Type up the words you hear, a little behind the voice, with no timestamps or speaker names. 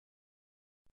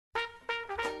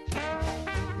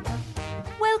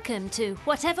Welcome to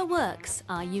Whatever Works,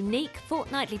 our unique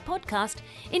fortnightly podcast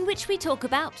in which we talk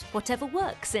about whatever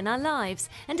works in our lives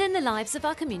and in the lives of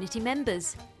our community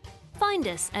members. Find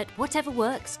us at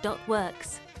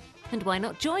whateverworks.works. And why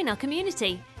not join our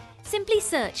community? Simply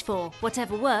search for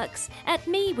Whatever Works at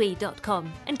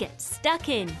MeWe.com and get stuck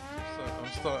in. So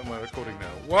I'm starting my recording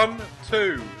now. 1,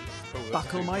 2. Oh,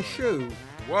 Buckle my shoe.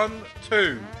 1,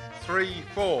 2, 3,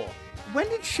 4. When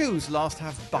did shoes last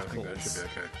have buckles? I think that should be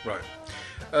okay. Right.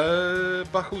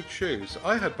 Buckled shoes.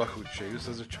 I had buckled shoes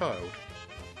as a child.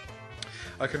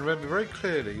 I can remember very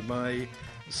clearly my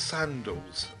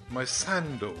sandals. My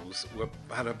sandals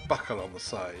had a buckle on the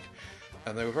side,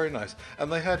 and they were very nice.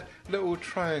 And they had little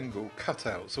triangle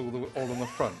cutouts all on the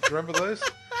front. Do you remember those?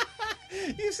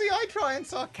 You see, I try and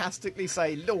sarcastically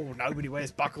say, "Lord, nobody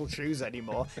wears buckled shoes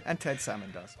anymore," and Ted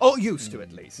Salmon does. Oh, used to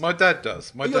at least. My dad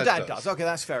does. Your dad does. Okay,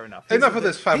 that's fair enough. Enough of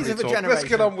this family talk. Let's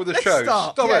get on with the show.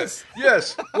 Start. Stop Yes. it.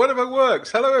 Yes, whatever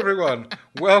works. Hello, everyone.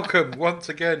 Welcome once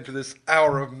again to this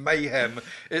hour of mayhem.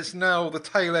 It's now the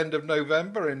tail end of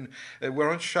November, and we're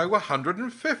on show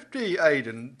 150,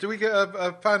 Aidan. Do we get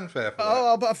a fanfare for that?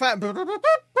 Oh, but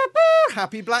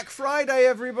happy Black Friday,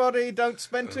 everybody. Don't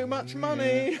spend too much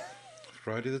money.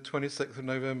 Friday the 26th of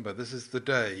November. This is the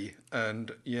day,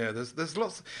 and yeah, there's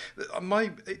lots.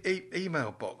 My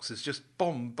email box is just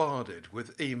bombarded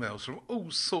with emails from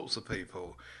all sorts of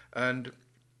people, and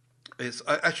it's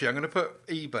actually I'm going to put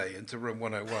eBay into room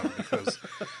 101 because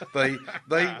I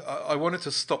wanted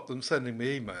to stop them sending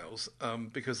me emails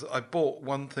because I bought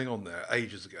one thing on there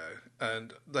ages ago,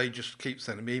 and they just keep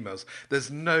sending me emails. There's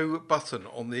no button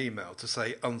on the email to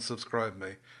say unsubscribe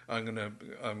me. I'm going to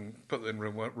put them in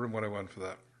room 101 for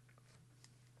that.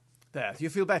 There, you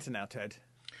feel better now, Ted?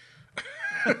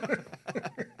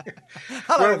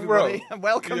 Hello, everybody, and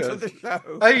welcome to the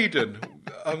show. Aidan.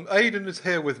 Aidan is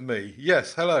here with me.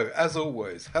 Yes, hello, as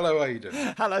always. Hello, Aidan.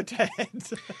 Hello, Ted.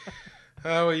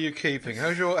 How are you keeping?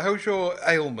 How's your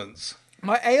ailments?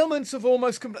 My ailments have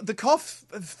almost come. The cough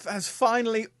has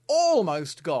finally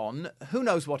almost gone. Who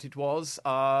knows what it was,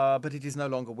 but it is no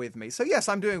longer with me. So yes,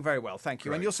 I'm doing very well, thank you.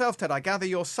 Great. And yourself, Ted, I gather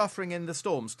you're suffering in the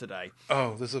storms today.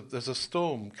 Oh, there's a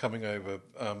storm coming over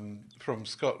from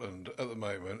Scotland at the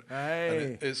moment. Hey.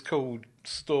 And it's called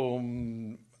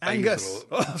Storm Angus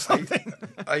or something.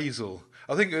 Hazel.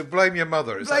 I think blame your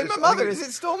mother. Blame my mother. Is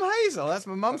it Storm Hazel? That's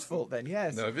my mum's fault then.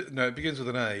 Yes. No, it begins with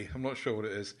an A. I'm not sure what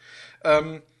it is.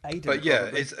 Aidan, but yeah,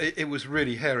 probably. it was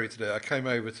really hairy today. I came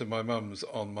over to my mum's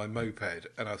on my moped,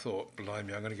 and I thought,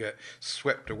 blimey, I'm going to get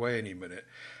swept away any minute.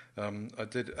 I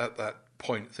did at that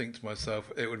point think to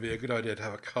myself, it would be a good idea to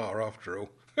have a car after all.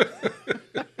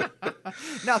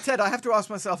 Now, Ted, I have to ask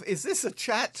myself, is this a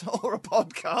chat or a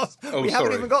podcast? Oh, we sorry.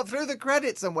 haven't even got through the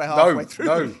credits and we're halfway through.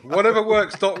 No,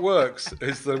 whateverworks.works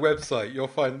is the website. You'll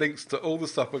find links to all the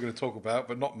stuff we're going to talk about,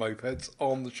 but not mopeds,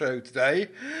 on the show today.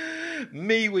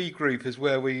 MeWe group is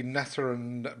where we natter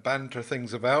and banter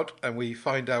things about, and we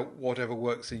find out whatever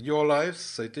works in your lives,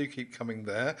 so do keep coming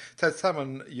there. Ted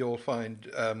Salmon, you'll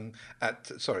find Ted,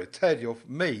 you'll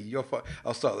find,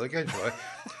 I'll start that again, shall I?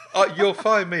 You'll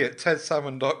find me at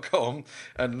tedsalmon.com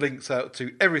and links out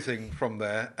to everything from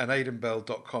there, and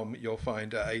aidanbell.com you'll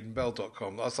find at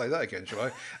aidanbell.com. I'll say that again, shall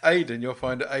I? Aidan, you'll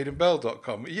find at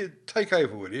aidanbell.com. You take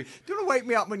over, will you? Do you want to wake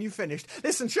me up when you've finished?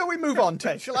 Listen, shall we move on,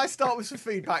 Ted? Shall I start with some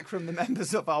feedback from the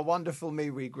members of our wonderful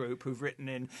MeWe group who've written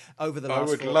in over the last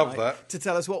fortnight? I would love that. To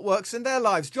tell us what works in their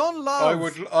lives. John Love.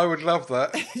 I would love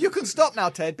that. You can stop now,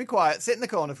 Ted. Be quiet. Sit in the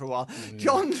corner for a while.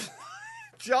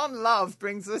 John Love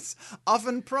brings us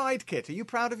Oven Pride Kit. Are you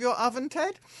proud of your oven,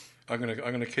 Ted? I'm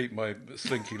gonna keep my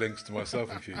slinky links to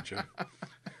myself in future.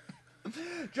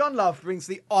 John Love brings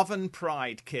the Oven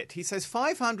Pride Kit. He says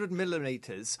 500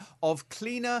 millilitres of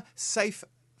cleaner, safer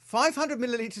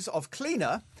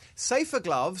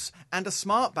gloves, and a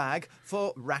smart bag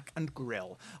for rack and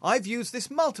grill. I've used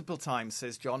this multiple times,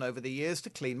 says John, over the years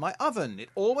to clean my oven. It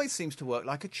always seems to work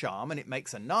like a charm, and it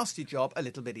makes a nasty job a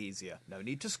little bit easier. No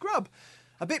need to scrub.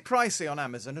 A bit pricey on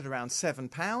Amazon at around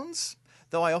 £7,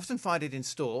 though I often find it in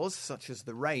stores, such as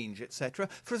The Range, etc.,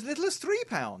 for as little as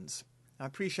 £3. I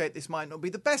appreciate this might not be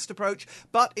the best approach,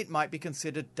 but it might be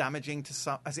considered damaging to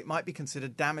some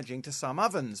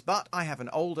ovens. But I have an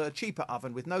older, cheaper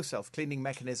oven with no self-cleaning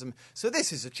mechanism, so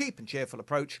this is a cheap and cheerful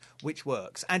approach which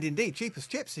works. And indeed, cheap as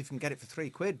chips if you can get it for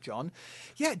 £3, John.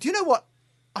 Yeah, do you know what?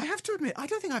 I have to admit, I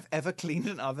don't think I've ever cleaned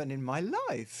an oven in my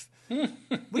life.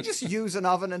 We just use an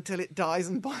oven until it dies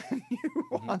and buy a new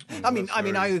one.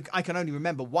 I can only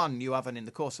remember one new oven in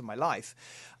the course of my life.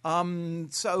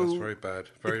 That's very bad.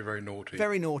 Very, very naughty.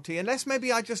 Very naughty. Unless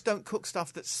maybe I just don't cook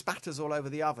stuff that spatters all over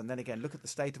the oven. Then again, look at the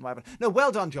state of my oven. No,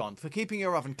 well done, John, for keeping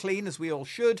your oven clean, as we all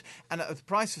should. And at the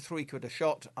price of £3 a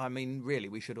shot, I mean, really,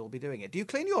 we should all be doing it. Do you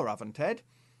clean your oven, Ted?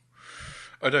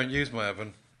 I don't use my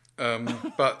oven.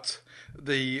 But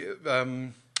the...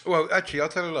 well, actually, I'll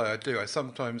tell you a lie, I do. I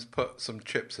sometimes put some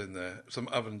chips in there, some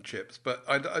oven chips, but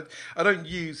I don't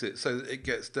use it so that it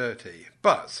gets dirty.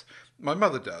 But my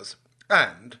mother does.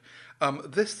 And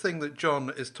this thing that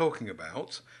John is talking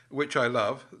about, which I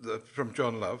love, from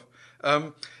John Love,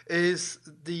 is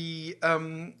the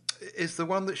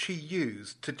one that she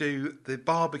used to do the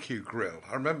barbecue grill.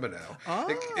 I remember now.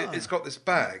 It's got this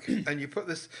bag, and you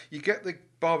get the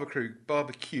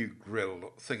barbecue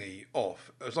grill thingy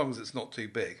off, as long as it's not too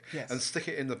big, and stick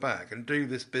it in the bag and do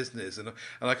this business. And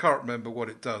I can't remember what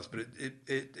it does, but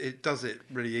it does it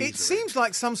really easily. It seems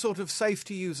like some sort of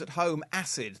safe-to-use-at-home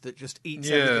acid that just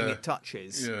eats everything it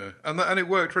touches. Yeah, and it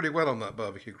worked really well on that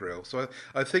barbecue grill. So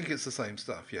I think it's the same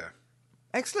stuff, yeah.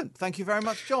 Excellent. Thank you very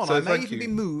much, John. So I may even be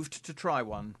moved to try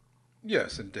one.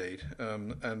 Yes, indeed.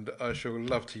 And I shall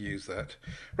love to use that.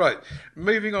 Right,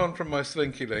 moving on from my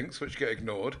slinky links, which get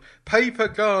ignored. Paper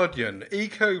Guardian,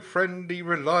 eco-friendly,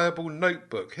 reliable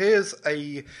notebook. Here's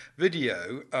a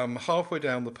video halfway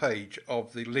down the page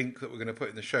of the link that we're going to put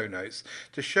in the show notes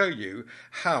to show you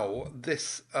how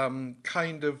this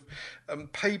kind of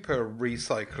paper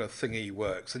recycler thingy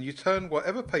works. And you turn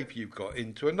whatever paper you've got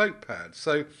into a notepad.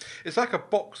 So it's like a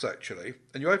box, actually,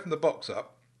 and you open the box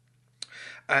up,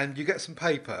 and you get some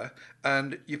paper,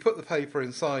 and you put the paper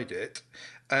inside it,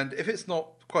 and if it's not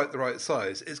quite the right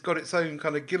size, it's got its own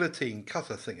kind of guillotine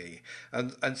cutter thingy,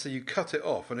 and so you cut it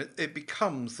off, and it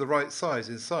becomes the right size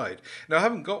inside. Now, I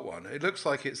haven't got one. It looks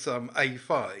like it's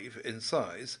A5 in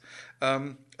size,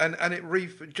 and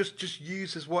it just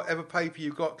uses whatever paper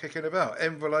you've got kicking about,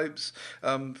 envelopes,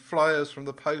 flyers from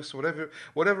the post,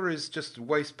 whatever is just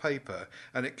waste paper,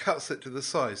 and it cuts it to the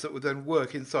size that would then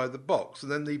work inside the box, and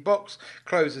then the box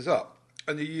closes up,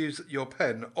 and you use your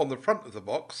pen on the front of the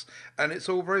box, and it's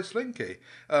all very slinky.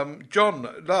 John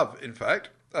Love, in fact,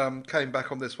 came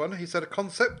back on this one. He said,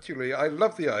 conceptually, I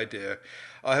love the idea.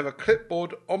 I have a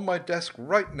clipboard on my desk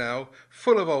right now,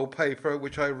 full of old paper,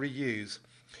 which I reuse.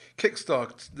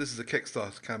 Kickstarter, this is a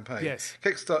Kickstarter campaign. Yes.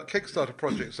 Kickstarter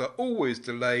projects are always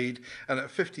delayed, and at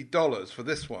 $50 for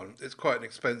this one, it's quite an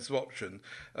expensive option.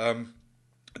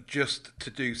 Just to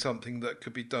do something that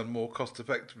could be done more cost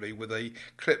effectively with a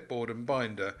clipboard and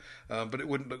binder, but it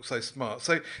wouldn't look so smart.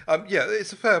 So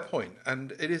it's a fair point,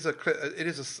 and it is a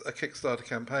Kickstarter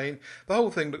campaign. The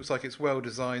whole thing looks like it's well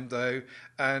designed though,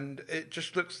 and it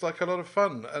just looks like a lot of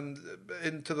fun. And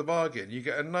into the bargain, you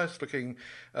get a nice looking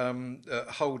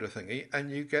holder thingy,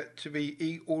 and you get to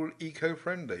be all eco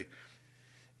friendly.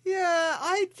 Yeah,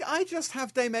 I just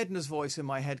have Dame Edna's voice in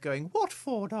my head going, "What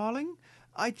for, darling?"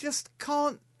 I just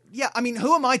can't... Yeah, I mean,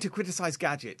 who am I to criticise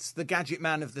gadgets, the gadget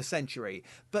man of the century?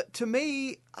 But to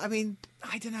me, I mean,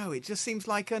 I don't know, it just seems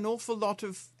like an awful lot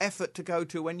of effort to go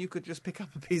to when you could just pick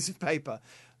up a piece of paper.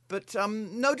 But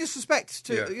no disrespect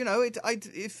to,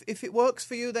 if it works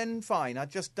for you, then fine. I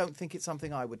just don't think it's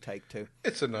something I would take to.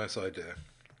 It's a nice idea.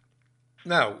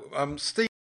 Now, Steve...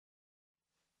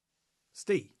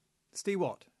 Steve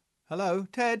what? Hello?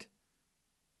 Ted?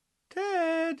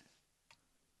 Ted!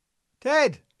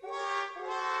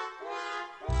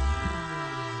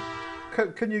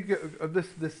 Can you get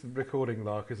this recording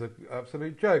lark is an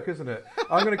absolute joke, isn't it?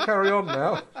 I'm going to carry on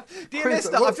now. Dear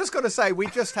listener, I've just got to say, we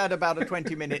just had about a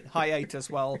 20-minute hiatus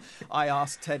while I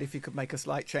asked Ted if he could make a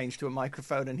slight change to a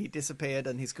microphone, and he disappeared,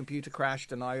 and his computer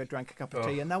crashed, and I drank a cup of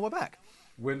tea, and now we're back.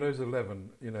 Windows 11,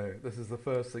 this is the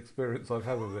first experience I've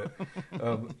had with it,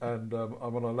 and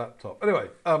I'm on a laptop. Anyway,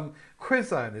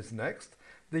 Quizan is next.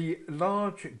 The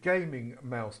large gaming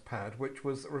mouse pad, which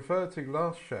was referred to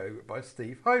last show by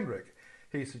Steve Heinrich.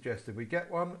 He suggested we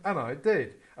get one, and I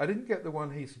did. I didn't get the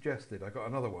one he suggested. I got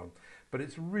another one. But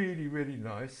it's really, really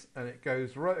nice, and it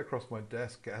goes right across my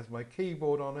desk. It has my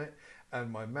keyboard on it and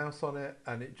my mouse on it,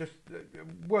 and it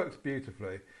works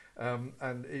beautifully.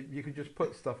 You can just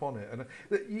put stuff on it. And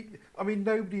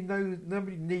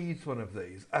nobody needs one of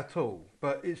these at all,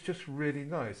 but it's just really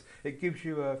nice. It gives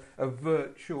you a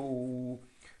virtual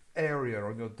area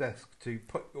on your desk to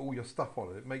put all your stuff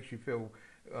on it. It makes you feel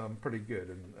pretty good,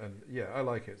 and yeah, I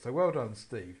like it. So well done,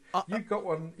 Steve. You've got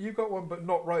one, but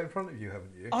not right in front of you,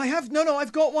 haven't you? I have no.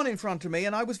 I've got one in front of me,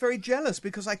 and I was very jealous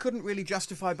because I couldn't really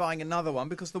justify buying another one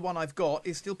because the one I've got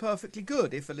is still perfectly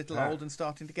good, if a little old and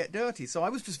starting to get dirty. So I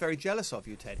was just very jealous of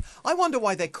you, Ted. I wonder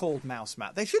why they're called mouse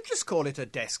mat. They should just call it a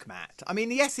desk mat. I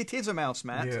mean, yes, it is a mouse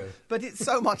mat, but it's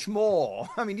so much more.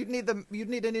 I mean, you'd need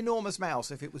an enormous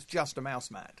mouse if it was just a mouse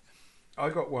mat. I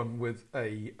got one with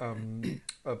a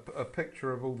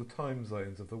picture of all the time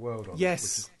zones of the world on it, which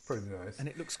is pretty nice, and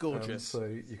it looks gorgeous. So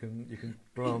you can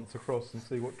glance across and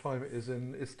see what time it is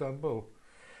in Istanbul,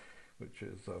 which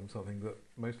is something that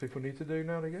most people need to do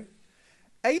now and again.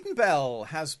 Aidan Bell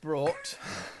has brought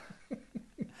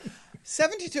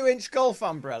 72-inch golf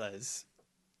umbrellas.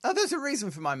 There's a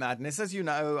reason for my madness, as you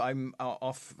know. I'm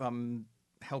off.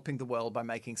 Helping the world by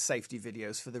making safety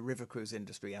videos for the river cruise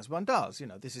industry, as one does. You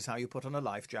know, this is how you put on a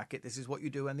life jacket. This is what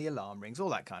you do when the alarm rings. All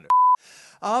that kind of.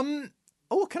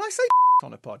 Oh, can I say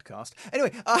on a podcast?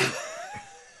 Anyway.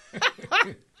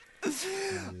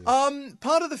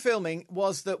 Part of the filming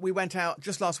was that we went out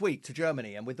just last week to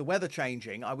Germany, and with the weather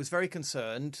changing, I was very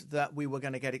concerned that we were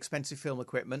going to get expensive film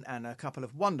equipment and a couple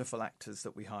of wonderful actors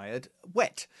that we hired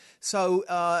wet. So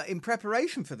in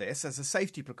preparation for this, as a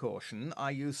safety precaution,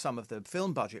 I used some of the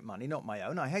film budget money, not my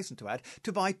own, I hasten to add,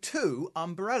 to buy 2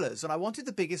 umbrellas, and I wanted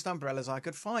the biggest umbrellas I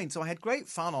could find. So I had great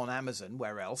fun on Amazon,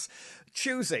 where else,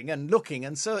 choosing and looking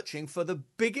and searching for the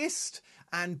biggest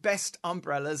and best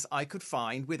umbrellas I could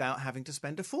find without having to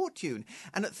spend a fortune.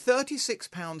 And at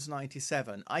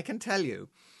 £36.97, I can tell you,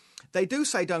 they do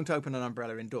say don't open an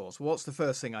umbrella indoors. Well, what's the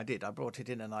first thing I did? I brought it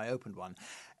in and I opened one.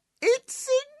 It's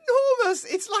enormous.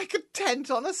 It's like a tent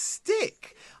on a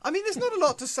stick. I mean, there's not a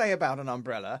lot to say about an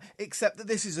umbrella, except that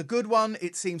this is a good one.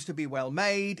 It seems to be well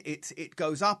made. It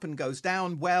goes up and goes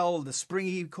down well. The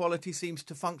springy quality seems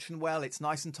to function well. It's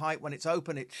nice and tight. When it's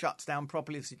open, it shuts down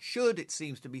properly as it should. It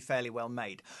seems to be fairly well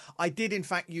made. I did, in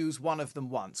fact, use one of them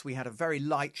once. We had a very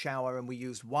light shower and we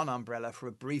used one umbrella for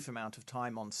a brief amount of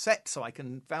time on set, so I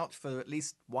can vouch for at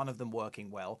least one of them working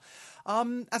well.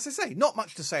 As I say, not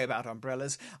much to say about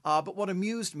umbrellas, but what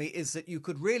amused me is that you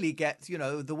could really get,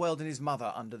 the world and his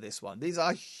mother under this one. These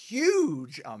are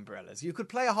huge umbrellas. You could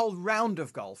play a whole round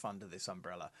of golf under this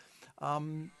umbrella.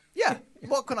 Yeah,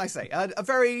 what can I say? A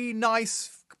very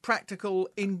nice, practical,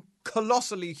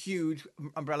 colossally huge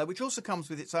umbrella, which also comes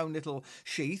with its own little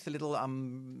sheath, a little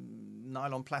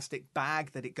nylon plastic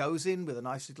bag that it goes in with a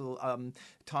nice little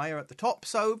tyre at the top.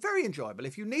 So very enjoyable.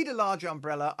 If you need a large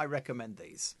umbrella, I recommend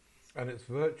these. And it's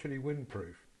virtually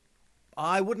windproof.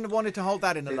 I wouldn't have wanted to hold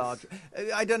that in a large...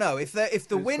 I don't know. If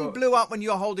the wind blew up when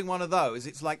you're holding one of those,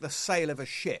 it's like the sail of a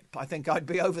ship. I think I'd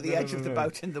be over the edge of the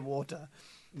boat in the water.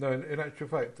 No, in actual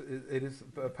fact, it is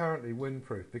apparently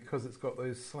windproof because it's got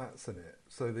those slats in it.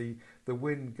 So the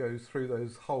wind goes through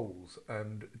those holes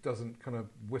and doesn't kind of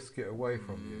whisk it away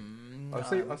from you.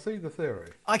 I see the theory.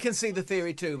 I can see the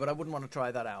theory too, but I wouldn't want to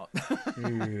try that out. Yeah.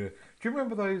 Do you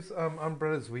remember those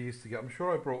umbrellas we used to get? I'm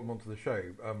sure I brought them onto the show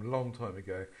a long time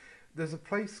ago. There's a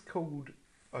place called,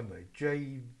 I don't know,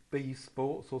 JB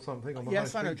Sports or something on the high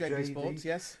street. Yes, I know JB Sports,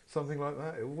 yes. Something like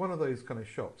that. It was one of those kind of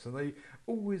shops. And they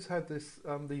always had these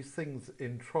things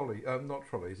in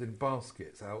in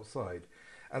baskets outside.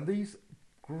 And these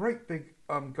great big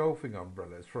golfing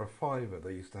umbrellas for a £5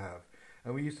 they used to have.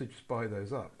 And we used to just buy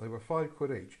those up. They were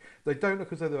 £5 each. They don't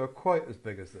look as though they were quite as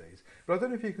big as these. But I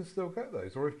don't know if you can still get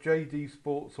those, or if JD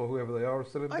Sports or whoever they are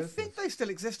still in business. I think they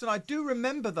still exist, and I do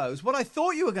remember those. What I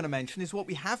thought you were going to mention is what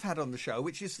we have had on the show,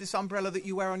 which is this umbrella that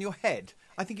you wear on your head.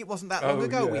 I think it wasn't that long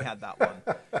ago we had that one.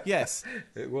 Yes.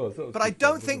 It was. But I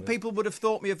don't think people would have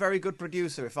thought me a very good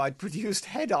producer if I'd produced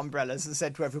head umbrellas and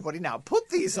said to everybody, now put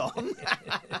these on.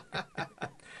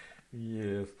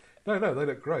 Yes. No, they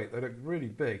look great. They look really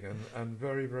big and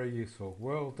very, very useful.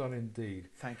 Well done indeed.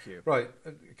 Thank you. Right,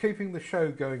 keeping the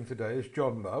show going today is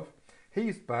John Love.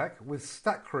 He's back with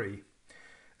Stackry,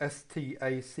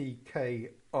 Stackry,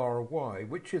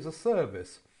 which is a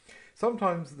service.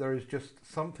 Sometimes there is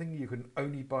just something you can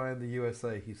only buy in the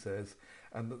USA, he says,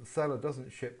 and that the seller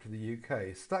doesn't ship to the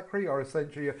UK. Stackry are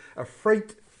essentially a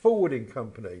freight forwarding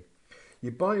company. You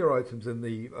buy your items from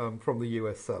the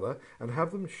US seller and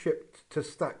have them shipped to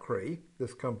Stackry,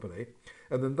 this company,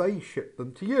 and then they ship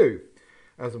them to you,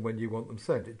 as and when you want them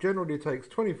sent. It generally takes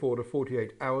 24 to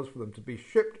 48 hours for them to be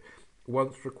shipped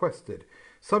once requested.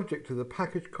 Subject to the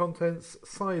package contents,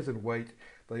 size and weight,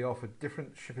 they offer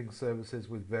different shipping services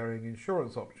with varying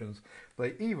insurance options.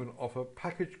 They even offer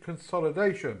package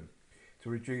consolidation. to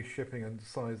reduce shipping and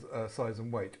size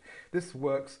and weight. This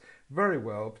works very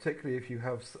well, particularly if you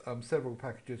have several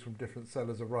packages from different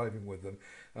sellers arriving with them.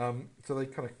 So they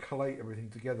kind of collate everything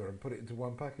together and put it into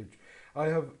one package.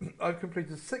 I've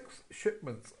completed 6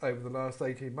 shipments over the last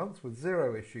 18 months with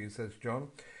 0 issues, says John.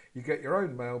 You get your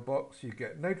own mailbox, you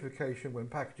get notification when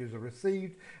packages are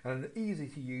received, and an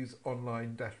easy-to-use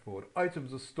online dashboard.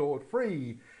 Items are stored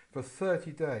free for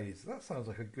 30 days. That sounds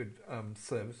like a good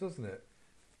service, doesn't it?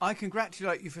 I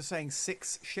congratulate you for saying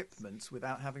 6 shipments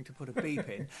without having to put a beep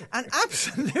in. And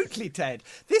absolutely, Ted,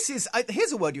 this is,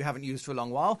 here's a word you haven't used for a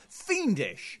long while,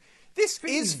 fiendish. This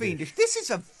is fiendish. This is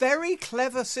a very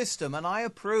clever system, and I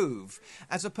approve.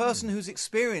 As a person who's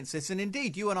experienced this, and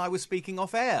indeed, you and I were speaking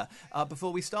off air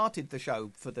before we started the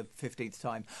show for the 15th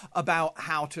time about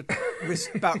how to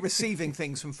about receiving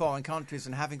things from foreign countries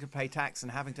and having to pay tax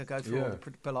and having to go through all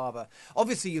the palaver.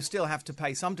 Obviously, you still have to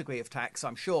pay some degree of tax,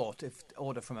 I'm sure, to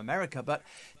order from America. But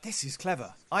this is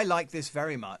clever. I like this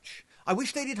very much. I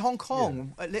wish they did Hong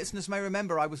Kong. Yeah. Listeners may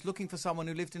remember I was looking for someone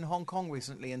who lived in Hong Kong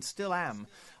recently and still am.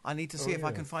 I need to see if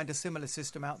I can find a similar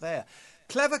system out there.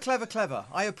 Clever, clever, clever.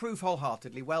 I approve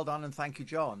wholeheartedly. Well done, and thank you,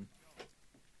 John.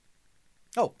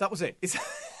 Oh, that was it.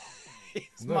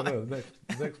 No,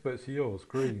 next bit's yours,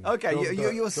 green. Okay,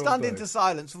 you were stunned into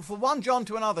silence. For one John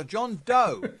to another, John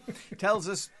Doe tells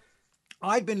us,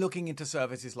 I'd been looking into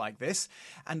services like this,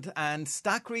 and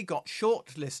Stackry got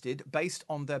shortlisted based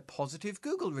on their positive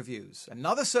Google reviews.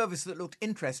 Another service that looked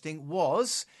interesting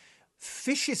was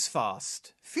Fish is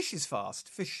Fast. Fish is Fast.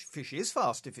 Fish is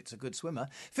fast if it's a good swimmer.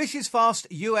 Fish is Fast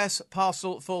US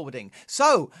parcel forwarding.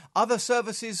 So, other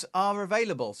services are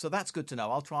available. So that's good to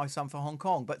know. I'll try some for Hong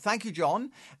Kong. But thank you,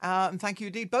 John. And thank you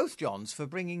indeed, both Johns, for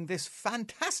bringing this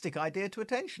fantastic idea to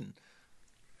attention.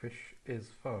 Fish is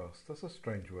fast. That's a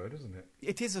strange word, isn't it?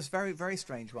 It is a very, very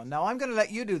strange one. Now, I'm going to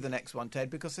let you do the next one, Ted,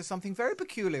 because there's something very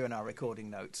peculiar in our recording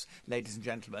notes, ladies and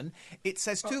gentlemen. It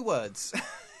says 2 words.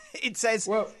 It says...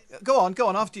 Well, go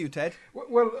on, after you, Ted.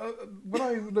 Well, when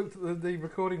I looked at the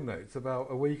recording notes about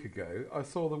a week ago, I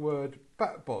saw the word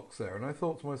bat box there, and I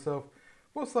thought to myself,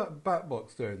 what's that bat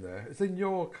box doing there? It's in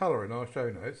your colour in our show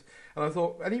notes. And I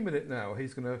thought, any minute now,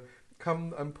 he's going to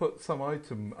come and put some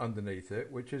item underneath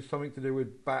it, which is something to do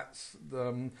with bats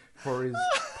for his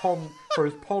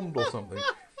pond or something.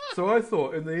 So I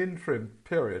thought in the interim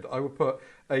period I would put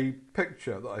a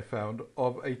picture that I found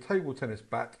of a table tennis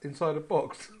bat inside a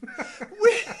box.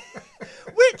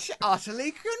 Which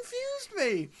utterly confused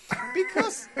me,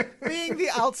 because being the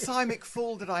Alzheimer's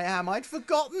fool that I am, I'd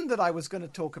forgotten that I was going to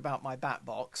talk about my bat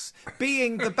box,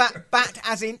 being the bat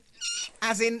as in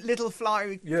little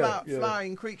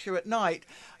flying creature at night.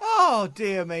 Oh,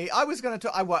 dear me. I was going to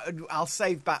talk... I'll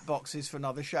save bat boxes for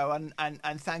another show, and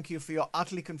thank you for your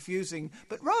utterly confusing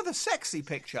but rather sexy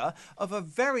picture of a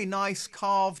very nice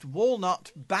carved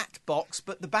walnut bat box,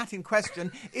 but the bat in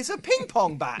question is a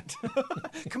ping-pong bat,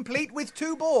 complete with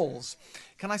 2 balls.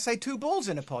 Can I say 2 balls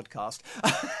in a podcast? I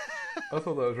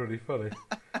thought that was really funny.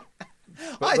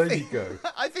 But there you go.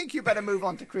 I think you better move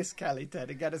on to Chris Kelly, Ted,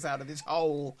 and get us out of this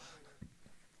hole.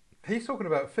 He's talking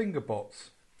about fingerbots,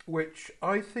 which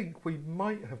I think we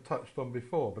might have touched on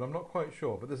before, but I'm not quite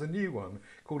sure. But there's a new one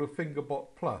called a Fingerbot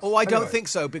Plus. Oh, I don't think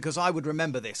so, because I would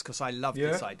remember this, because I love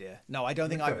this idea. No, I don't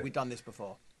think we've done this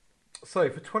before. So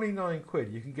for 29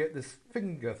 quid, you can get this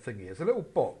finger thingy. It's a little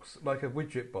box, like a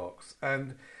widget box,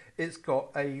 and it's got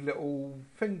a little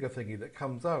finger thingy that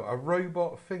comes out, a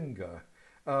robot finger.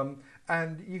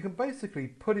 And you can basically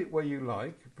put it where you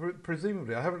like.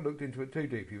 Presumably, I haven't looked into it too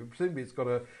deeply, but presumably it's got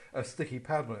a sticky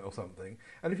pad on it or something.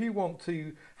 And if you want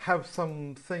to have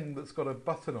something that's got a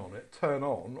button on it, turn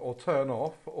on or turn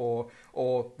off, or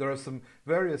there are some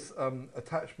various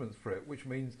attachments for it, which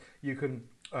means you can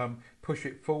push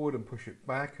it forward and push it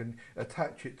back and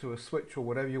attach it to a switch or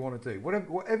whatever you want to do.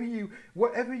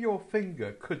 Whatever your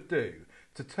finger could do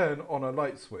to turn on a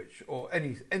light switch or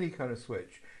any kind of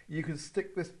switch, you can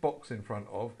stick this box in front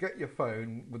of, get your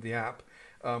phone with the app,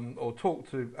 or talk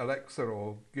to Alexa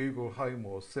or Google Home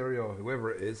or Siri or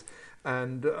whoever it is,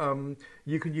 and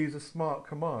you can use a smart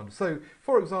command. So,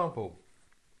 for example,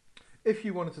 if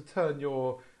you wanted to turn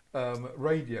your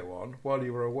radio on while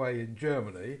you were away in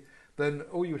Germany, then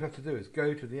all you would have to do is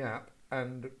go to the app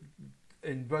and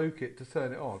invoke it to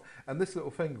turn it on. And this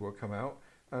little finger will come out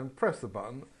and press the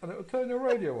button and it will turn your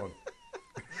radio on.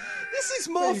 This is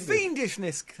more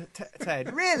fiendishness,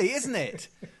 Ted, really, isn't it?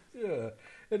 Yeah,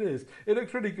 it is. It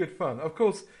looks really good fun. Of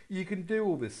course, you can do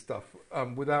all this stuff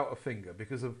without a finger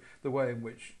because of the way in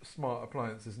which smart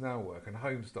appliances now work and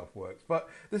home stuff works. But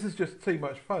this is just too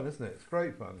much fun, isn't it? It's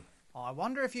great fun. I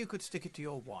wonder if you could stick it to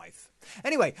your wife.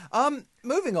 Anyway,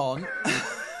 moving on.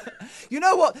 You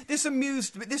know what? This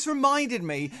reminded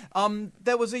me.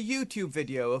 There was a YouTube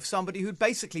video of somebody who'd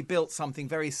basically built something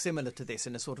very similar to this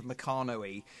in a sort of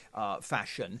Meccano-y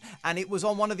fashion, and it was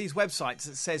on one of these websites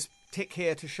that says, "Tick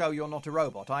here to show you're not a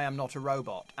robot. I am not a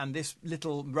robot." And this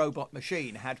little robot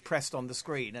machine had pressed on the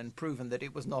screen and proven that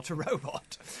it was not a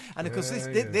robot. And of course,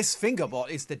 this fingerbot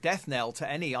is the death knell to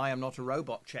any "I am not a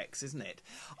robot" checks, isn't it?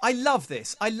 I love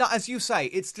this. As you say,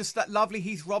 it's just that lovely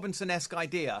Heath Robinson-esque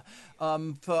idea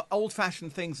for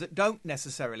old-fashioned things that don't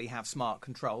necessarily have smart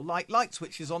control, like light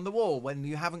switches on the wall when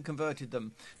you haven't converted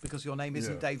them because your name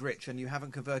isn't Dave Rich and you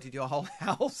haven't converted your whole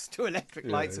house to electric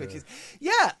light switches.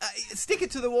 Stick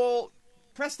it to the wall,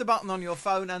 press the button on your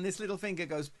phone, and this little finger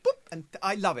goes boop, and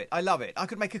I love it. I love it. I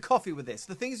could make a coffee with this.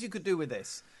 The things you could do with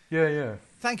this. Yeah.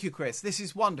 Thank you, Chris. This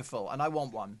is wonderful, and I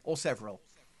want one, or several.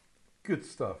 Good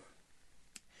stuff.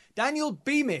 Daniel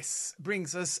Bemis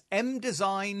brings us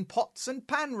M-Design pots and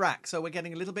pan rack. So we're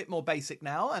getting a little bit more basic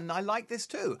now, and I like this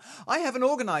too. I have an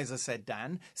organiser, said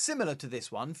Dan, similar to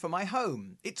this one for my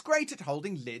home. It's great at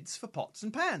holding lids for pots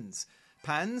and pans.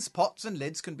 Pans, pots and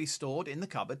lids can be stored in the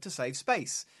cupboard to save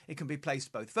space. It can be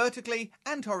placed both vertically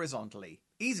and horizontally.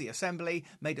 Easy assembly,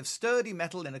 made of sturdy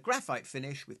metal in a graphite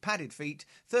finish with padded feet,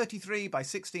 33 by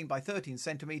 16 by 13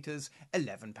 centimetres,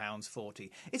 £11.40.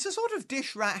 It's a sort of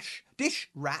dish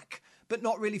rack, but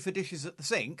not really for dishes at the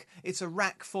sink. It's a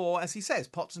rack for, as he says,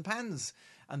 pots and pans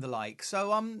and the like.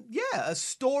 So, a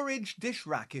storage dish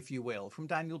rack, if you will, from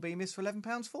Daniel Bemis for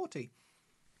 £11.40.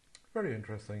 Very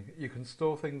interesting. You can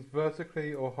store things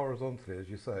vertically or horizontally, as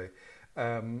you say.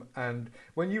 And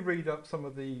when you read up some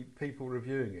of the people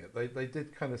reviewing it, they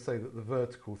did kind of say that the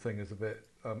vertical thing is a bit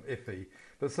iffy,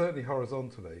 but certainly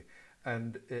horizontally.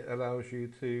 And it allows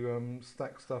you to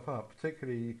stack stuff up,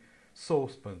 particularly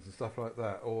saucepans and stuff like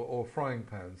that, or frying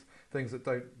pans, things that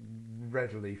don't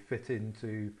readily fit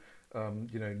into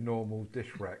normal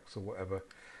dish racks or whatever.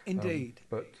 Indeed.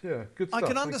 But yeah, good stuff. I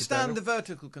can understand the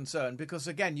vertical concern because,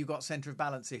 again, you've got centre of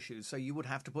balance issues, so you would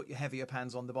have to put your heavier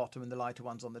pans on the bottom and the lighter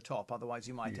ones on the top. Otherwise,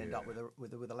 you might end up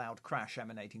with a loud crash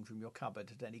emanating from your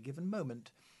cupboard at any given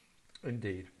moment.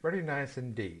 Indeed. Very nice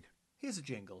indeed. Here's a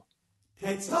jingle.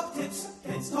 Ted's Top Tips,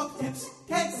 Ted's Top Tips,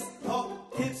 Ted's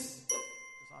Top Tips.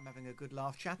 I'm having a good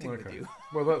laugh chatting with you.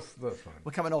 Well, that's fine.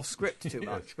 We're coming off script too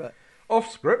much, but... Off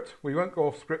script, we won't go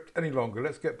off script any longer.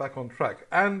 Let's get back on track.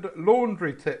 And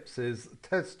laundry tips is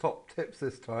Ted's Top Tips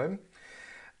this time.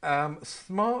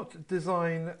 Smart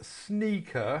Design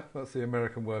Sneaker, that's the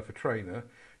American word for trainer,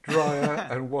 dryer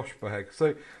and wash bag.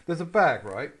 So there's a bag,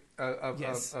 right?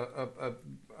 Yes.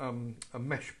 A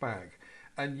mesh bag.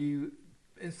 And you,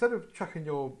 instead of chucking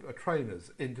your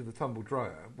trainers into the tumble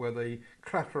dryer where they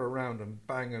clatter around and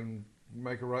bang and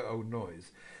make a right old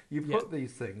noise, you put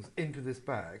these things into this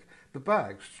bag. The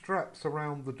bag straps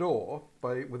around the door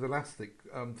with elastic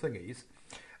thingies,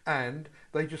 and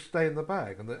they just stay in the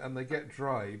bag and they get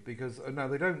dry because now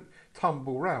they don't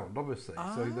tumble round, obviously,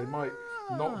 so they might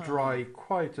not dry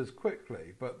quite as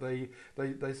quickly, but they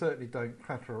certainly don't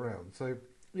clatter around. So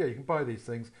yeah, you can buy these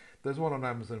things. There's one on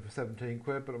Amazon for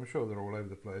 £17, but I'm sure they're all over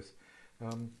the place.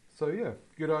 So yeah,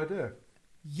 good idea.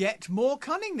 Yet more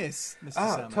cunningness, Mr.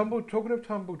 Salmon. Talking of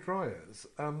tumble dryers,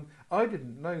 I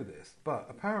didn't know this, but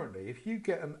apparently if you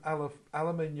get an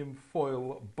aluminium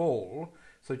foil ball,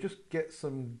 so just get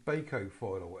some Bako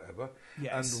foil or whatever,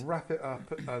 and wrap it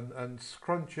up and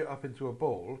scrunch it up into a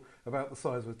ball about the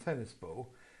size of a tennis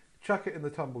ball, chuck it in the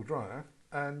tumble dryer,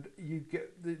 and you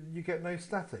get no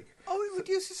static. Oh, it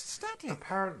reduces static.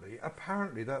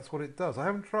 Apparently that's what it does. I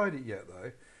haven't tried it yet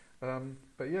though.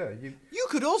 But yeah, you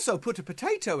could also put a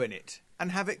potato in it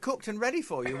and have it cooked and ready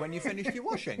for you when you finished your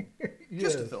washing.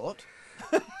 Just a thought.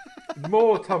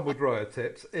 More tumble dryer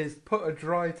tips is put a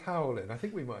dry towel in. I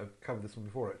think we might have covered this one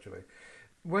before actually.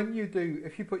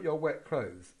 If you put your wet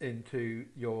clothes into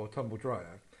your tumble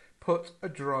dryer, put a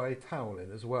dry towel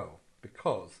in as well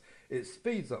because it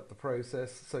speeds up the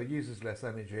process, so uses less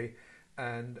energy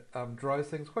and dries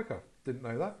things quicker. Didn't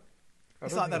know that.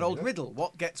 It's like that old riddle.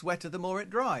 What gets wetter the more it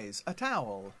dries? A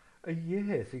towel.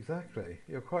 Yes, exactly.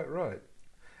 You're quite right.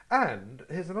 And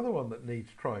here's another one that needs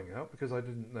trying out, because I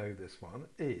didn't know this one,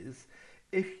 is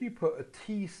if you put a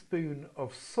teaspoon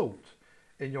of salt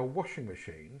in your washing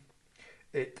machine,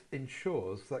 it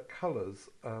ensures that colours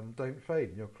don't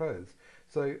fade in your clothes.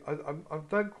 So I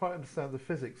don't quite understand the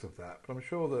physics of that, but I'm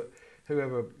sure that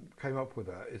whoever came up with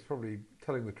that is probably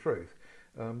telling the truth.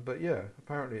 But yeah,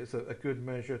 apparently it's a good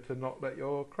measure to not let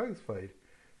your clothes fade.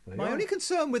 My only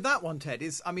concern with that one, Ted,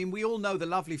 is, we all know the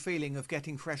lovely feeling of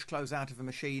getting fresh clothes out of a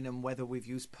machine, and whether we've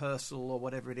used Persil or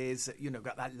whatever it is,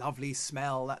 got that lovely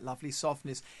smell, that lovely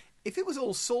softness. If it was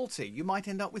all salty, you might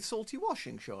end up with salty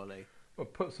washing, surely. Well,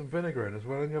 put some vinegar in as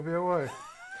well and you'll be away.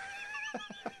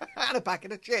 And a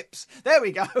packet of chips. There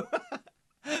we go.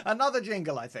 Another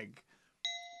jingle, I think.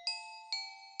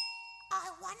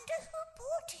 I wonder who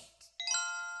bought it.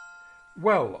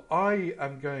 Well, I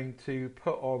am going to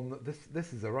put on this.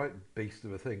 This is a right beast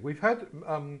of a thing. We've had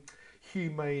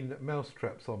humane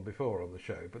mousetraps on before on the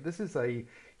show, but this is a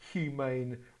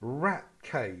humane rat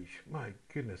cage. My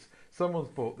goodness, someone's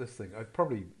bought this thing. It's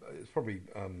probably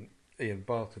Ian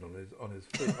Barton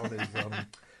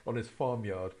on his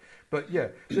farmyard. But yeah,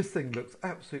 this thing looks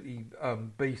absolutely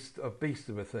beast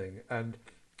of a thing, and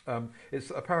it's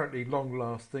apparently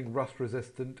long-lasting,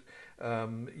 rust-resistant.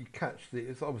 You catch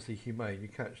it's obviously humane. You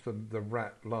catch the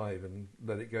rat live and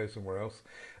let it go somewhere else.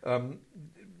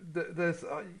 There's,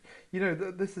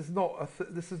 this is not a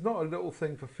little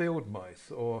thing for field mice,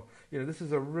 or this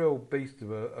is a real beast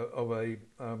of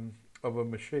a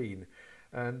machine.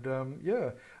 And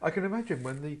I can imagine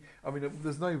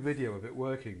there's no video of it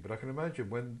working, but I can imagine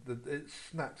when it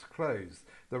snaps closed,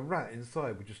 the rat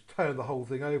inside would just turn the whole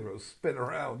thing over. It would spin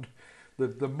around.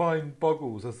 The mind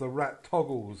boggles as the rat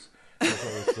toggles, as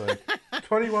I would say.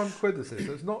 21 quid this is,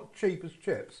 so it's not cheap as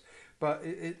chips, but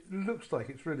it looks like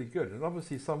it's really good. And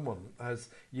obviously someone has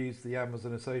used the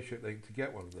Amazon Associate link to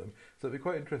get one of them, so it'd be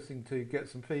quite interesting to get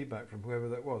some feedback from whoever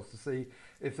that was to see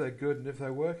if they're good and if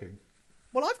they're working.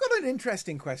 Well, I've got an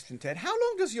interesting question, Ted. How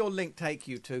long does your link take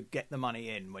you to get the money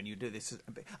in when you do this?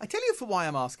 I tell you for why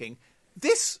I'm asking.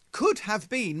 This could have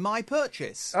been my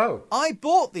purchase. Oh. I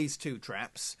bought these 2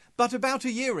 traps, but about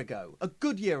a year ago, a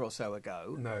good year or so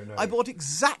ago. No. I bought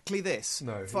exactly this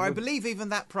No, for, I believe, even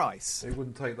that price. It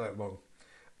wouldn't take that long.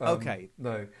 Okay.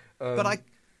 No. But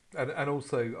And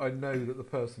also, I know that the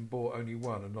person bought only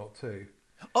 1 and not 2.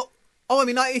 I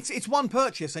mean, it's one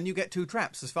purchase and you get 2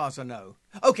 traps, as far as I know.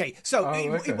 Okay, so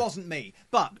it wasn't me.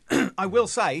 But I will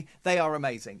say they are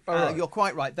amazing. Right. You're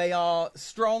quite right. They are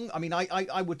strong. I mean,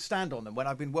 I would stand on them when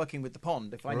I've been working with the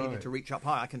pond. If I needed to reach up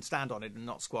high, I can stand on it and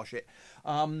not squash it.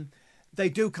 They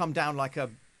do come down like a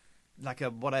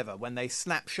whatever. When they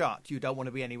snap shut, you don't want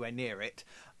to be anywhere near it.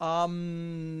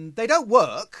 They don't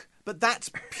work. But that's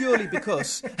purely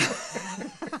because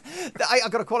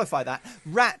I've got to qualify that.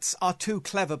 Rats are too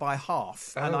clever by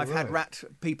half. And I've had rat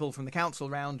people from the council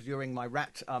round during my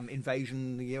rat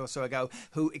invasion a year or so ago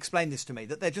who explained this to me,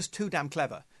 that they're just too damn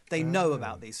clever. They know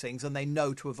about these things and they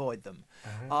know to avoid them.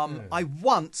 I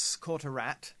once caught a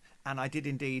rat. And I did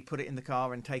indeed put it in the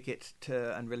car and take it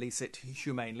and release it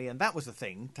humanely. And that was the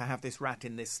thing, to have this rat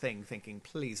in this thing thinking,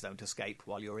 please don't escape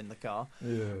while you're in the car.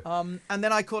 Yeah. And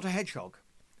then I caught a hedgehog.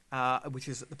 Which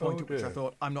is at the point at which dear. I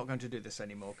thought, I'm not going to do this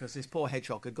anymore, because this poor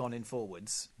hedgehog had gone in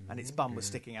forwards and its bum was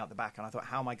sticking out the back, and I thought,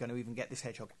 how am I going to even get this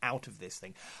hedgehog out of this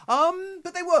thing?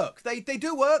 But they work. They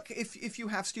do work if you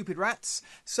have stupid rats.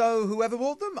 So whoever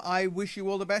bought them, I wish you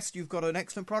all the best. You've got an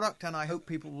excellent product, and I hope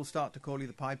people will start to call you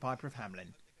the Pied Piper of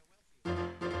Hamelin.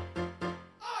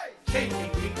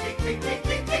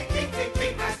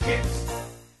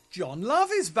 John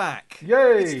Love is back.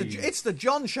 Yay! It's the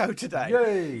John show today.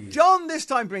 Yay! John this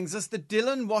time brings us the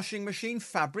Dylan washing machine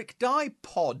fabric dye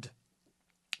pod.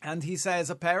 And he says,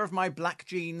 a pair of my black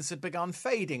jeans had begun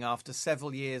fading after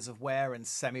several years of wear and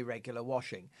semi-regular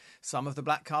washing. Some of the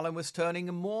black colour was turning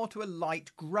more to a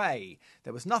light grey.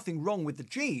 There was nothing wrong with the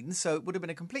jeans, so it would have been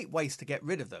a complete waste to get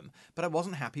rid of them, but I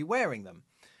wasn't happy wearing them.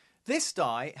 This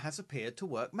dye has appeared to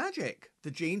work magic. The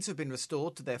jeans have been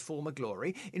restored to their former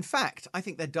glory. In fact, I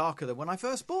think they're darker than when I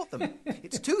first bought them.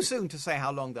 It's too soon to say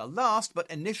how long they'll last, but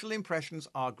initial impressions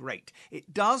are great.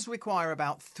 It does require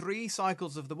about 3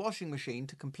 cycles of the washing machine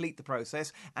to complete the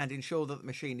process and ensure that the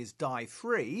machine is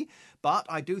dye-free, but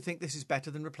I do think this is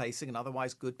better than replacing an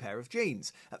otherwise good pair of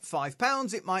jeans. At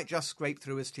 £5, it might just scrape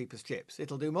through as cheap as chips.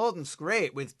 It'll do more than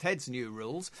scrape with Ted's new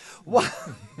rules. One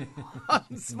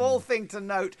small thing to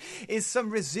note is some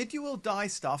residual dye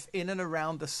stuff in and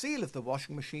around the seal of the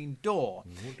washing machine door.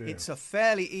 It's a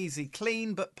fairly easy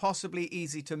clean, but possibly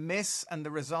easy to miss, and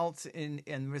it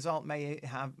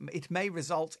may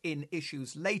result in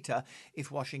issues later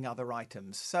if washing other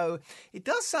items. So it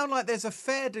does sound like there's a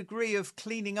fair degree of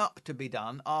cleaning up to be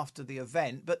done after the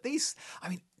event, but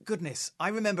goodness, I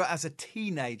remember as a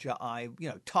teenager,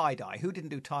 tie-dye. Who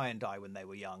didn't do tie and dye when they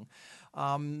were young?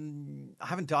 I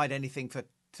haven't dyed anything for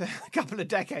a couple of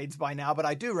decades by now, but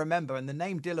I do remember, and the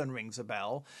name Dylan rings a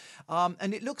bell.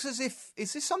 And it looks as if,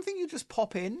 is this something you just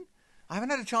pop in? I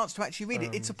haven't had a chance to actually read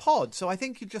it. It's a pod, so I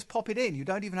think you just pop it in. You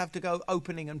don't even have to go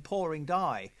opening and pouring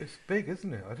dye. It's big,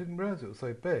 isn't it? I didn't realise it was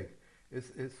so big. It's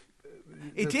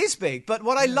It is big, but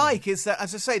what I like is that,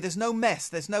 as I say, there's no mess.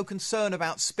 There's no concern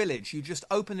about spillage. You just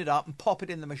open it up and pop it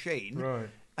in the machine, Right.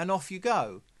 and off you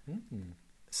go.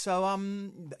 So,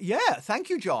 yeah, thank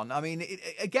you, John. I mean,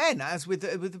 again, as with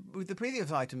the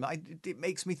previous item, it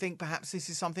makes me think perhaps this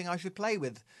is something I should play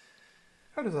with.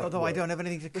 How does that Although work? I don't have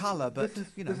anything to colour, but, this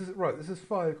is, you know. This is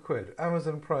 £5.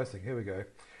 Amazon pricing. Here we go.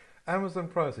 Amazon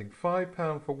pricing,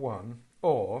 £5 for one,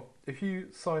 or if you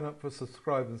sign up for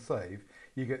Subscribe and Save,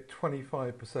 you get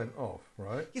 25% off,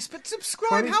 right? Yes, but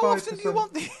subscribe. How often do you 25%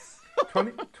 want these?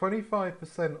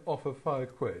 25% off of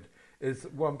 £5 is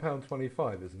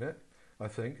 £1.25, isn't it? I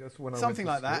think that's when I went Something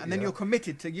to like that, school, and then yeah. you're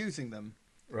committed to using them.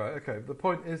 Right, okay. The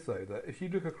point is, though, that if you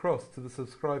look across to the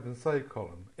Subscribe and Save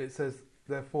column, it says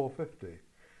they're £4.50.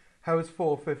 How is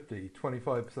 £4.50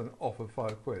 25% off of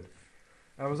 £5?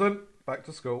 Amazon, back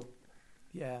to school.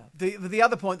 Yeah. The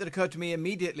other point that occurred to me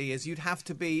immediately is you'd have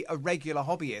to be a regular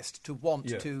hobbyist to want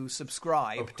Yeah, to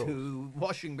subscribe of course. to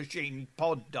washing machine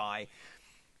pod dye.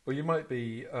 Well, you might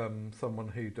be someone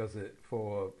who does it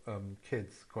for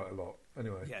kids quite a lot,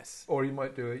 anyway. Yes. Or you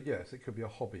might do it, yes, it could be a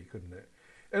hobby, couldn't it?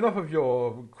 Enough of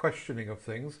your questioning of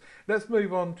things. Let's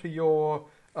move on to your,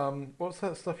 what's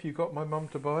that stuff you got my mum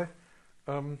to buy?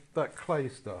 That clay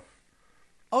stuff.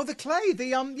 Oh, the clay.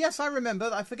 Yes, I remember.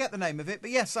 I forget the name of it, but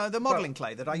yes, the modelling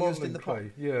clay that I used in the pot.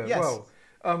 clay, yeah. Yes.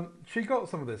 Well, she got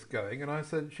some of this going,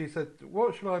 and she said,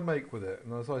 what should I make with it?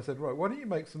 And as I said, right, why don't you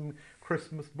make some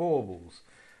Christmas baubles?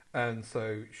 And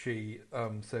so she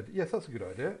said, yes, that's a good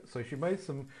idea. So she made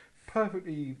some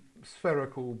perfectly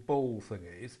spherical ball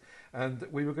thingies, and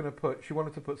she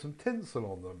wanted to put some tinsel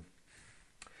on them.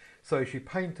 So she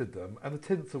painted them, and the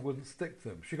tinsel wouldn't stick to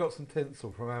them. She got some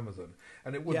tinsel from Amazon,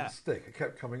 and it wouldn't stick. It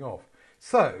kept coming off.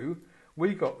 So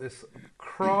we got this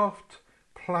Craft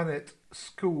Planet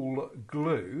School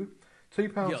glue,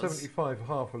 £2.75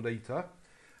 half a litre,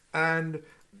 and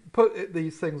put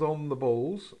these things on the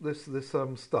balls, this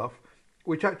stuff,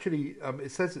 which actually,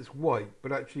 it says it's white,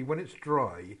 but actually when it's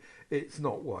dry, it's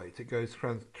not white. It goes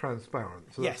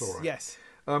transparent, so that's all right. Yes.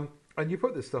 And you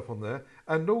put this stuff on there,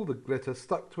 and all the glitter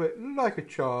stuck to it like a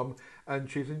charm, and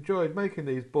she's enjoyed making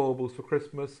these baubles for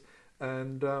Christmas,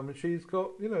 and she's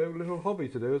got, a little hobby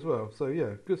to do as well. So,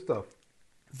 yeah, good stuff.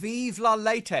 Vive la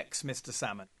latex, Mr.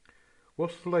 Salmon.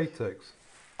 What's latex?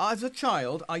 As a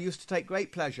child, I used to take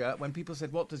great pleasure when people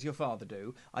said, "What does your father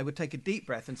do?" I would take a deep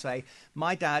breath and say,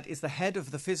 "My dad is the head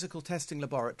of the physical testing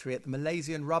laboratory at the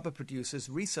Malaysian Rubber Producers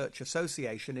Research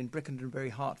Association in Brickendenbury,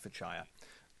 Hertfordshire."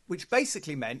 Which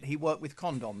basically meant he worked with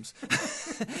condoms.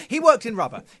 He worked in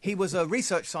rubber. He was a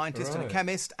research scientist and a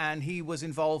chemist, and he was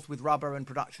involved with rubber and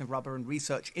production of rubber and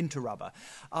research into rubber.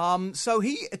 So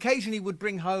he occasionally would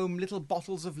bring home little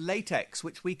bottles of latex,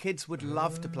 which we kids would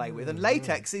love to play with. And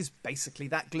latex is basically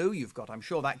that glue you've got. I'm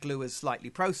sure that glue is slightly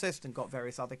processed and got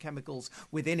various other chemicals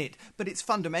within it, but it's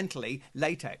fundamentally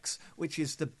latex, which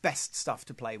is the best stuff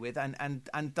to play with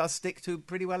and does stick to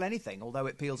pretty well anything, although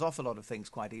it peels off a lot of things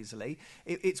quite easily.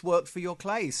 It's worked for your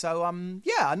clay. So, a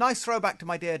nice throwback to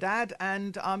my dear dad,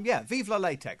 and, vive la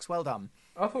latex. Well done.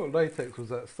 I thought latex was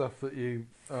that stuff that you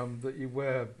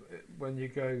wear when you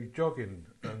go jogging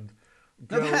and...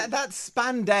 That's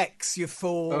spandex, you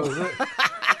fool. Oh, is it?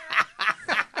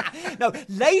 No,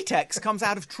 latex comes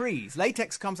out of trees.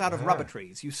 Latex comes out of rubber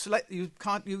trees. You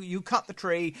cut the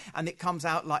tree, and it comes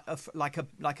out like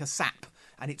a sap.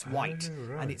 And it's white,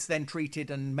 and it's then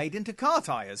treated and made into car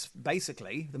tyres,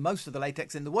 basically. Most of the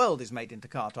latex in the world is made into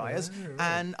car tyres,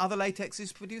 and other latex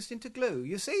is produced into glue.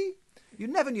 You see? You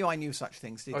never knew I knew such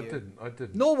things, did you? I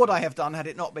didn't. Nor would I have done had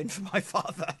it not been for my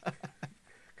father.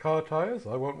 Car tyres?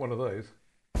 I want one of those.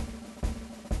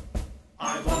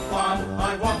 I want one,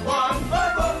 I want one,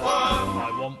 I want one.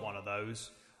 I want one of those.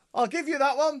 I'll give you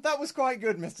that one. That was quite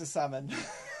good, Mr. Salmon.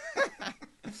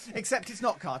 Except it's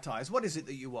not car tyres. What is it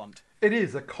that you want? It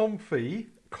is a Comfy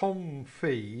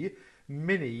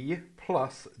Mini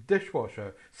Plus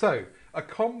dishwasher. So, a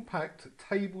compact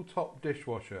tabletop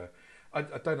dishwasher. I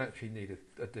don't actually need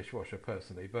a dishwasher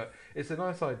personally, but it's a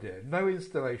nice idea. No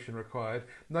installation required,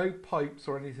 no pipes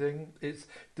or anything. It's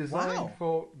designed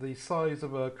for the size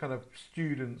of a kind of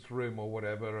student's room or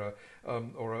whatever,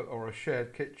 or a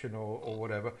shared kitchen or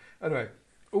whatever. Anyway,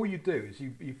 all you do is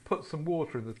you put some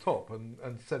water in the top and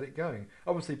set it going.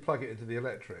 Obviously, plug it into the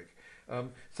electric.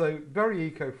 So very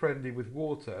eco-friendly with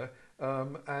water,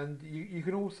 and you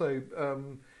can also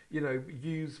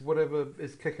use whatever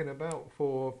is kicking about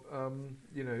for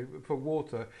for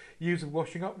water. Use a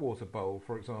washing up water bowl,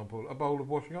 for example, a bowl of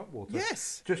washing up water.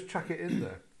 Yes. Just chuck it in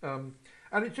there,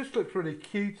 and it just looks really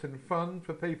cute and fun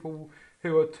for people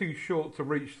who are too short to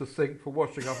reach the sink for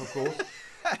washing up, of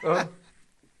course.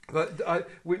 But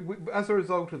as a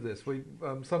result of this,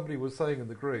 somebody was saying in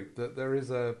the group that there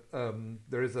is a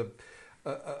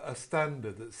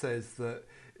standard that says that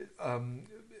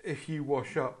if you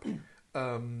wash up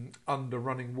under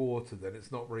running water, then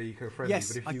it's not very eco-friendly.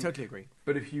 Yes, I totally agree.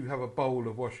 But if you have a bowl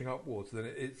of washing up water, then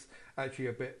it's actually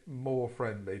a bit more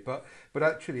friendly. But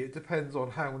actually, it depends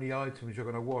on how many items you're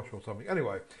going to wash or something.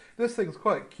 Anyway, this thing's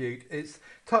quite cute. It's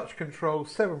touch control,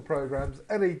 7 programs,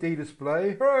 LED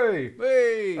display, hooray!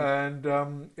 Hey!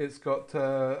 And it's got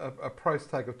a price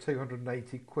tag of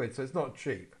 280 quid, so it's not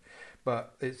cheap.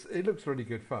 But it looks really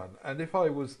good fun. And if I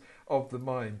was of the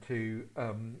mind to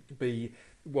be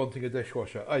wanting a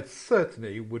dishwasher, I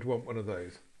certainly would want one of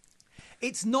those.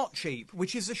 It's not cheap,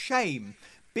 which is a shame.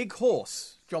 Big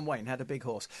horse. John Wayne had a big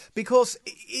horse. Because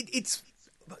it's...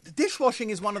 Dishwashing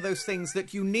is one of those things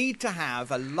that you need to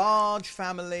have a large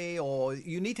family, or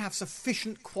you need to have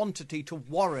sufficient quantity to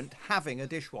warrant having a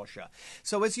dishwasher.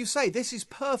 So as you say, this is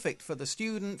perfect for the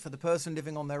student, for the person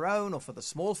living on their own, or for the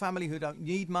small family who don't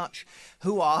need much,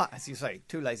 who are, as you say,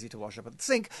 too lazy to wash up at the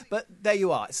sink. But there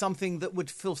you are. It's something that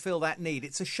would fulfill that need.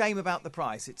 It's a shame about the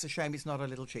price. It's a shame it's not a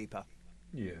little cheaper.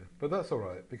 Yeah, but that's all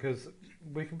right, because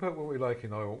we can put what we like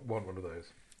in. I want one of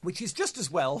those. Which is just as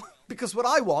well, because what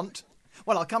I want...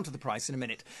 Well, I'll come to the price in a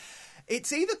minute.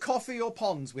 It's either coffee or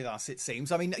ponds with us, it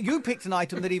seems. I mean, you picked an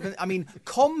item that even... I mean,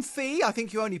 comfy, I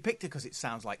think you only picked it because it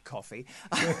sounds like coffee.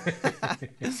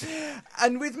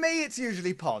 And with me, it's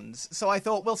usually ponds. So I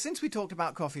thought, well, since we talked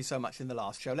about coffee so much in the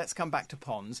last show, let's come back to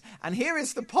ponds. And here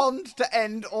is the pond to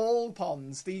end all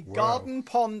ponds. The garden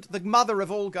pond, the mother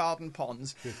of all garden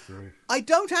ponds. Good grief. I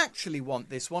don't actually want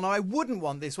this one, or I wouldn't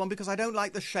want this one because I don't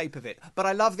like the shape of it. But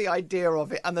I love the idea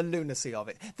of it and the lunacy of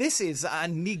it. This is a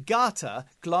Niigata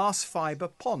glass fibre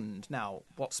pond. Now,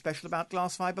 what's special about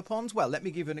glass fibre ponds? Well, let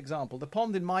me give you an example. The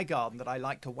pond in my garden that I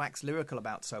like to wax lyrical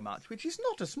about so much, which is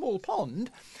not a small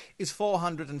pond, is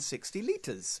 460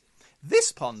 litres.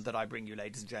 This pond that I bring you,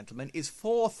 ladies and gentlemen, is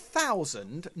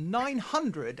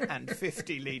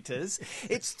 4,950 litres.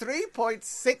 It's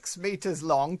 3.6 metres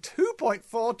long,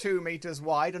 2.42 metres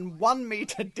wide and 1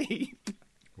 metre deep.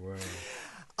 Wow.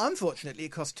 Unfortunately, it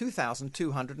cost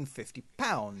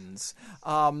 £2,250.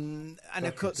 And That's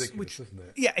of course, ridiculous, isn't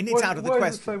it? Yeah, and it's out of the question. Why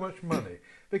is it so much money?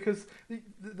 Because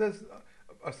there's...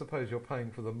 I suppose you're paying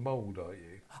for the mould, are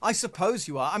you? I suppose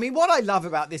you are. I mean, what I love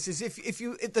about this is if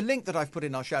the link that I've put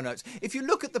in our show notes, if you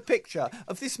look at the picture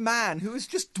of this man who is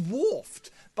just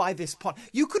dwarfed by this pond,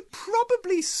 you could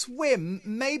probably swim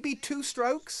maybe 2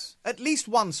 strokes, at least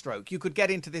 1 stroke. You could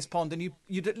get into this pond and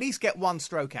you'd at least get 1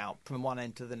 stroke out from one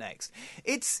end to the next.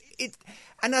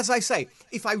 And as I say,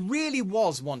 if I really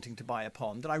was wanting to buy a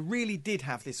pond and I really did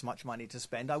have this much money to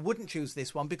spend, I wouldn't choose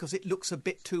this one because it looks a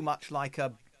bit too much like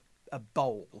a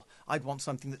bowl. I'd want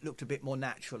something that looked a bit more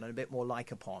natural and a bit more like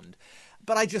a pond.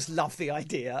 But I just love the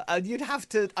idea. And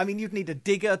you'd need a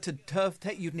digger to turf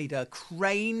it. You'd need a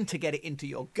crane to get it into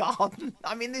your garden.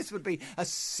 I mean, this would be a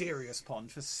serious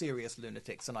pond for serious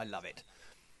lunatics, and I love it.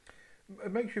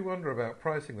 It makes you wonder about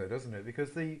pricing, though, doesn't it?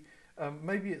 Because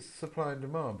maybe it's supply and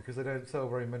demand because they don't sell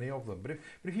very many of them. But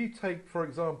if you take, for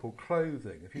example,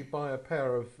 clothing, if you buy a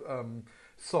pair of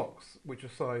socks which are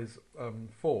size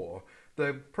 4,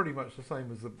 they're pretty much the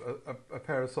same as a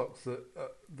pair of socks that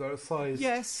are size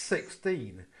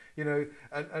 16. You know,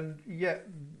 and yet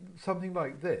something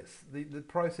like this, the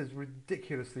price is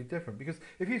ridiculously different because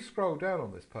if you scroll down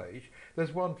on this page,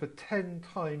 there's one for 10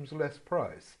 times less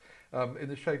price in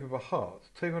the shape of a heart,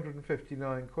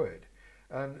 259 quid,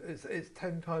 and it's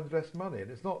 10 times less money,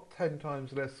 and it's not 10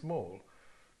 times less small.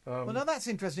 Well, now that's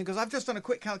interesting because I've just done a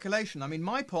quick calculation. I mean,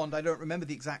 my pond, I don't remember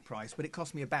the exact price, but it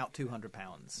cost me about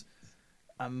 £200.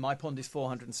 My pond is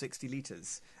 460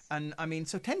 litres. And, I mean,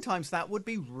 so 10 times that would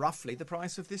be roughly the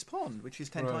price of this pond, which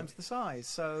is 10 times the size.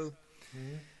 So,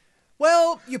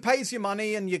 well, you pays your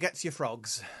money and you gets your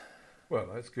frogs. Well,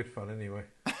 that's good fun anyway.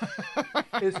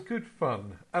 It's good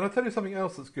fun. And I'll tell you something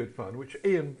else that's good fun, which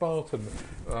Ian Barton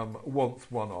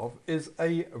wants one of, is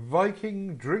a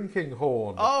Viking drinking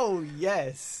horn. Oh,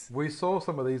 yes. We saw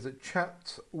some of these at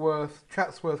Chatsworth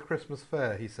Christmas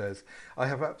Fair, he says. I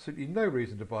have absolutely no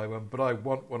reason to buy one, but I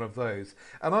want one of those.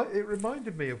 And it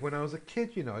reminded me of when I was a kid,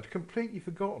 you know. I'd completely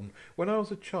forgotten. When I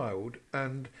was a child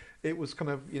and it was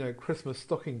kind of, you know, Christmas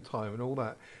stocking time and all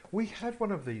that, we had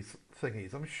one of these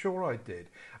thingies. I'm sure I did.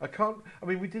 I don't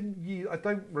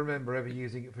remember ever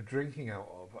using it for drinking out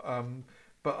of.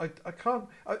 But I can't.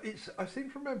 I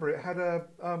seem to remember it had a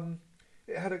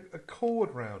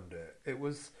cord round it. It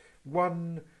was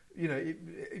one. You know,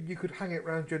 you could hang it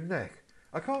round your neck.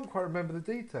 I can't quite remember the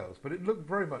details, but it looked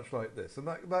very much like this, and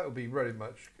that would be very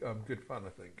much good fun, I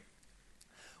think.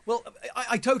 Well,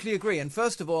 I totally agree. And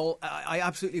first of all, I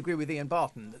absolutely agree with Ian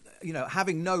Barton. You know,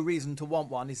 having no reason to want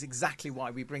one is exactly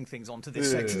why we bring things onto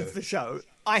this section of the show.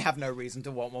 I have no reason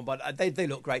to want one, but they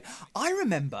look great. I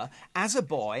remember as a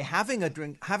boy having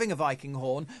a Viking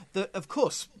horn that, of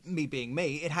course, me being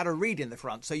me, it had a reed in the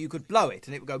front, so you could blow it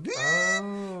and it would go.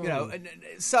 Oh. You know, and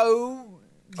so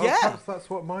yeah. Perhaps that's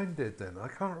what mine did then. I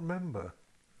can't remember.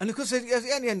 And of course,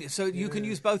 so you can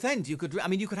use both ends. You could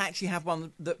actually have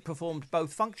one that performed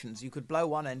both functions. You could blow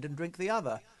one end and drink the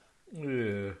other.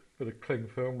 Yeah, bit of cling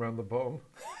film round the bottom.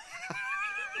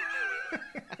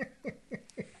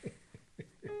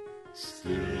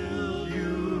 Still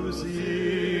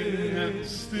using and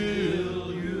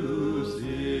still using.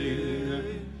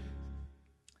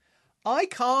 I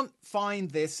can't find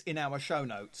this in our show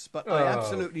notes, but I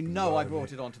absolutely know I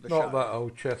brought it onto the show. Not that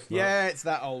old chestnut. Yeah, it's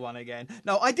that old one again.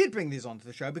 No, I did bring these onto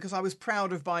the show because I was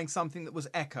proud of buying something that was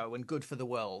eco and good for the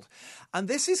world. And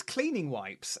this is cleaning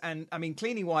wipes. And, I mean,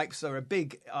 cleaning wipes are a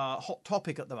big hot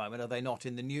topic at the moment, are they not,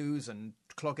 in the news and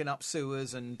clogging up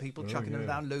sewers and people chucking them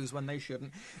down loos when they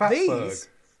shouldn't. Fatberg.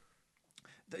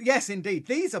 Yes, indeed.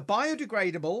 These are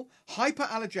biodegradable,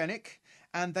 hyperallergenic,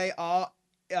 and they are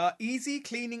easy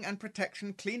cleaning and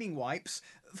protection cleaning wipes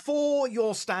for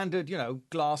your standard, you know,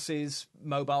 glasses,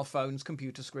 mobile phones,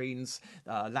 computer screens,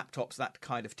 laptops, that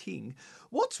kind of thing.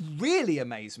 What's really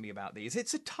amazed me about these,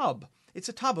 it's a tub. It's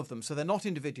a tub of them, so they're not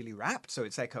individually wrapped, so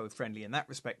it's eco-friendly in that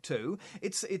respect too.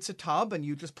 It's a tub, and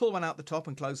you just pull one out the top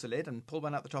and close the lid, and pull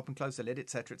one out the top and close the lid,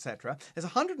 etc., etc. There's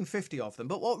 150 of them,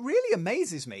 but what really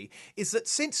amazes me is that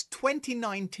since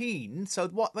 2019, so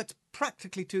that's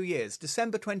practically 2 years,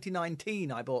 December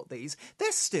 2019 I bought these,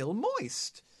 they're still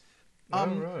moist.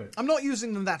 Right. I'm not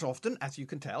using them that often, as you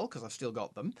can tell, because I've still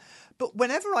got them. But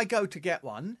whenever I go to get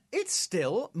one, it's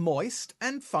still moist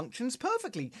and functions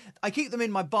perfectly. I keep them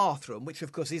in my bathroom, which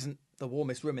of course isn't the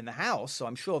warmest room in the house, so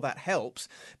I'm sure that helps.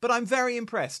 But I'm very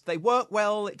impressed. They work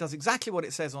well, it does exactly what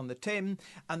it says on the tin,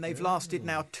 and they've lasted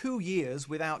now 2 years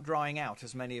without drying out,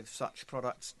 as many of such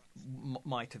products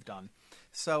might have done.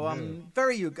 So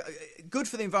very good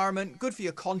for the environment, good for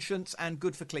your conscience, and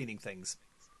good for cleaning things.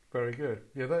 Very good.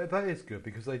 Yeah, that is good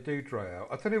because they do dry out.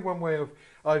 I'll tell you one way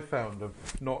I've found of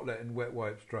not letting wet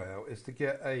wipes dry out is to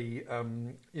get a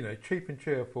cheap and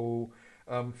cheerful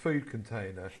food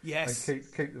container. Yes. And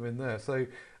keep them in there. So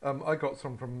I got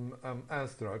some from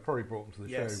Asda. I probably brought them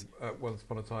to the show once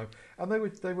upon a time, and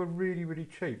they were really, really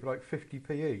cheap, like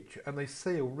 50p each, and they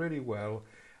seal really well.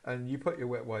 And you put your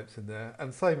wet wipes in there,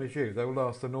 and same as you, they will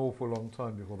last an awful long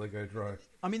time before they go dry.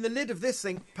 I mean, the lid of this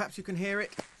thing, perhaps you can hear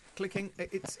it clicking.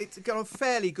 It's got a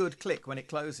fairly good click when it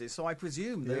closes, so I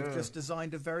presume they've just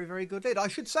designed a very, very good lid. I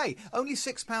should say, only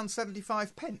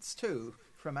 £6.75 too,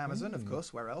 from Amazon, of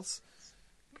course. Where else?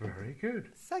 Very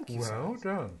good. Thank you, sir. Well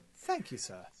done. Thank you,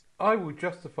 sir. I will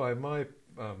justify my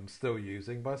still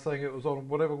using by saying it was on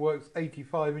Whatever Works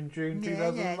 85 in June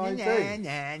 2019.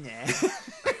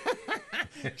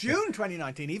 June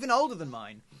 2019, even older than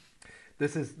mine.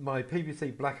 This is my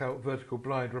PVC blackout vertical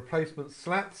blind replacement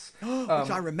slats. Which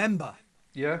I remember.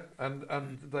 Yeah,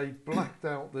 and they blacked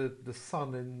out the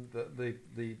sun in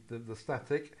the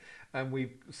static, and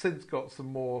we've since got some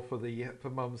more for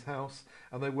Mum's house,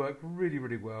 and they work really,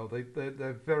 really well.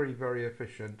 They're very, very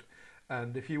efficient,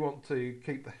 and if you want to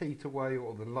keep the heat away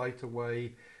or the light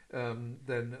away,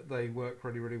 then they work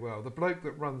really, really well. The bloke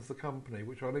that runs the company,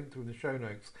 which I'll link to in the show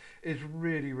notes, is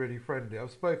really, really friendly.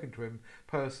 I've spoken to him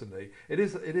personally. It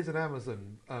is an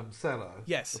Amazon seller,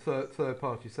 yes, a third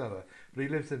party seller, but he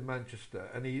lives in Manchester,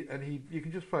 and he you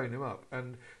can just phone him up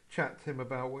and chat to him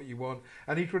about what you want,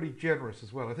 and he's really generous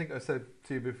as well. I think I said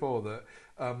to you before that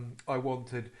I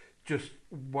wanted just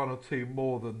one or two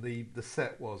more than the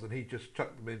set was, and he just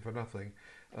chucked them in for nothing.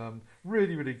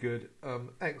 Really, really good,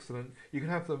 excellent. You can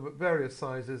have them at various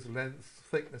sizes, lengths,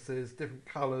 thicknesses, different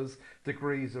colours,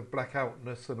 degrees of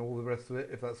blackoutness, and all the rest of it,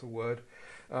 if that's a word.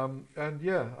 And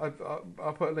yeah,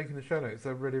 I'll put a link in the show notes.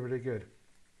 They're really, really good.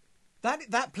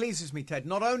 That pleases me, Ted.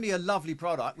 Not only a lovely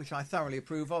product, which I thoroughly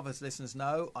approve of, as listeners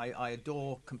know, I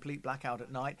adore complete blackout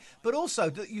at night, but also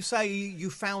that you say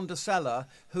you found a seller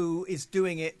who is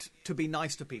doing it to be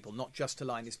nice to people, not just to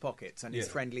line his pockets, and is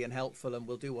friendly and helpful and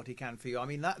will do what he can for you. I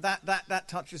mean, that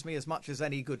touches me as much as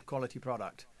any good quality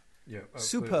product. Yeah,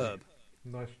 absolutely. Superb.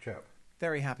 Nice chap.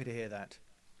 Very happy to hear that.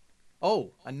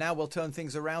 Oh, and now we'll turn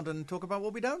things around and talk about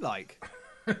what we don't like.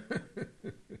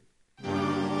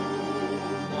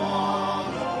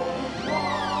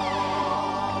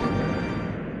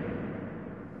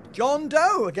 John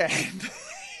Doe again.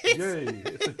 Yay!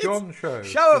 It's a John show.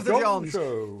 Show of the John Johns.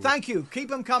 Show. Thank you. Keep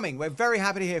them coming. We're very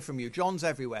happy to hear from you. Johns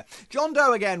everywhere. John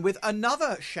Doe again with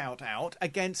another shout out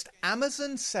against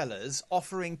Amazon sellers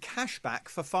offering cashback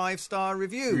for 5-star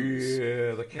reviews.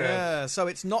 Yeah, the cash. Yeah, so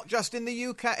it's not just in the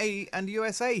UK and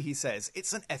USA, he says.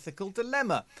 It's an ethical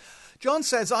dilemma. John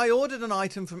says, I ordered an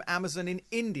item from Amazon in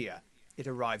India. It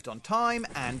arrived on time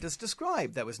and as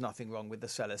described. There was nothing wrong with the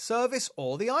seller's service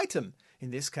or the item.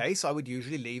 In this case, I would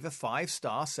usually leave a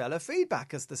 5-star seller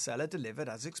feedback as the seller delivered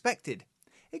as expected.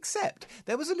 Except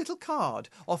there was a little card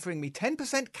offering me 10%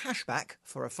 cashback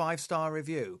for a 5-star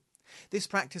review. This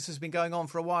practice has been going on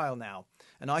for a while now.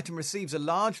 An item receives a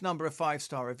large number of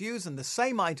 5-star reviews and the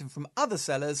same item from other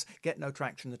sellers get no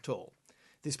traction at all.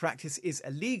 This practice is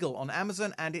illegal on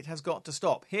Amazon and it has got to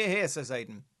stop. Hear, hear, says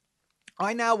Aidan.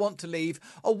 I now want to leave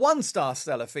a 1-star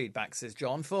seller feedback, says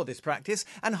John, for this practice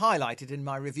and highlight it in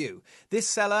my review. This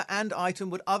seller and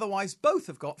item would otherwise both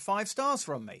have got 5 stars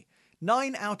from me.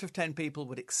 9 out of 10 people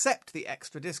would accept the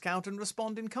extra discount and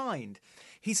respond in kind.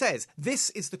 He says, this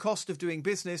is the cost of doing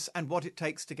business and what it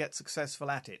takes to get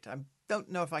successful at it. I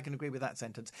don't know if I can agree with that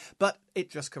sentence, but it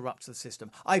just corrupts the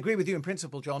system. I agree with you in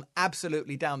principle, John,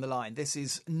 absolutely down the line. This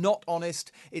is not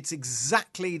honest. It's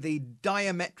exactly the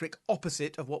diametric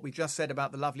opposite of what we just said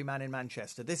about the lovely man in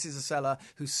Manchester. This is a seller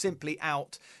who's simply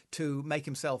out to make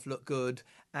himself look good.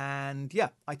 And yeah,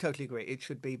 I totally agree. It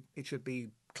should be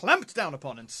clamped down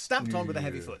upon and stamped on with a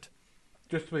heavy foot.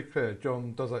 Just to be clear,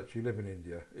 John does actually live in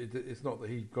India. It's not that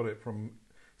he got it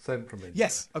sent from India.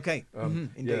 Yes, okay,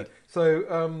 indeed. Yeah. So,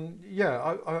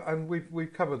 and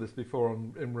we've covered this before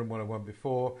in Room 101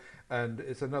 before, and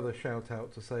it's another shout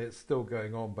out to say it's still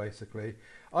going on, basically.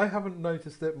 I haven't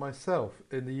noticed it myself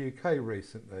in the UK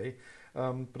recently,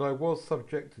 but I was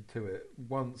subjected to it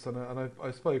once, and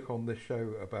I spoke on this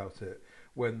show about it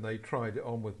when they tried it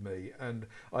on with me, and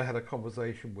I had a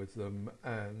conversation with them,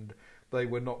 and they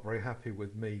were not very happy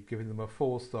with me giving them a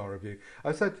 4-star review.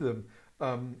 I said to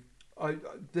them,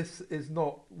 this is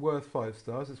not worth 5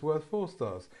 stars, it's worth 4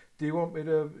 stars. Do you want me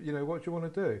to, what do you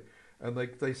want to do? And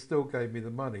they still gave me the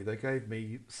money. They gave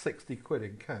me 60 quid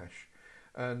in cash.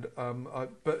 And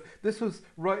but this was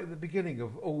right at the beginning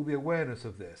of all the awareness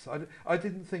of this. I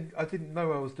didn't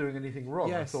know I was doing anything wrong.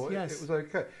 Yes, I thought it was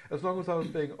okay as long as I was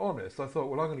being honest. I thought,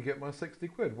 well, I'm going to get my 60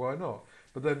 quid. Why not?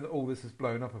 But then all this is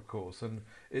blown up, of course, and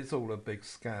it's all a big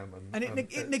scam. And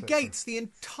it negates the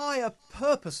entire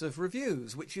purpose of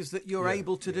reviews, which is that you're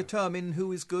able to determine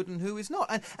who is good and who is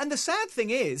not. And the sad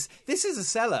thing is, this is a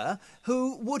seller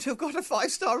who would have got a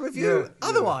 5-star review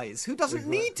otherwise, who doesn't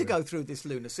need to go through this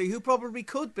lunacy, who probably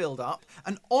could build up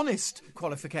an honest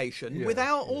qualification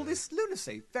without all this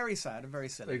lunacy. Very sad and very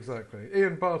silly. Exactly.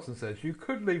 Ian Barton says, you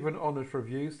could leave an honest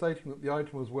review stating that the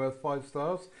item was worth 5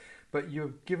 stars, but you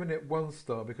have given it 1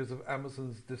 star because of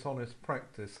Amazon's dishonest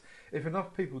practice. If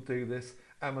enough people do this,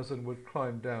 Amazon would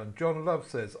climb down. John Love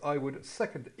says, I would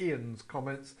second Ian's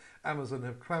comments. Amazon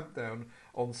have clamped down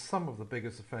on some of the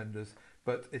biggest offenders,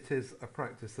 but it is a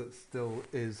practice that still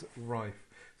is rife.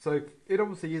 So it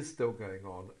obviously is still going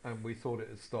on, and we thought it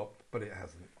had stopped, but it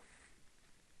hasn't.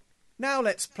 Now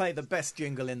let's play the best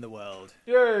jingle in the world.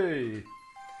 Yay!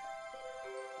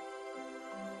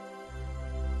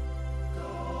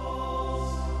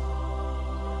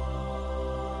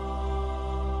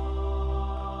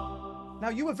 Now,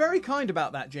 you were very kind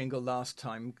about that jingle last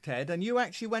time, Ted, and you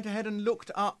actually went ahead and looked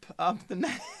up the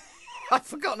name. I've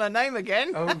forgotten her name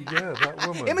again. Oh, yeah, that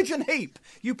woman. Imogen Heap.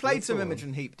 You played That's some the one.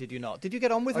 Imogen Heap, did you not? Did you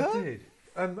get on with her? I did.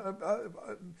 And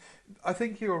I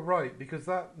think you were right, because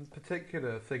that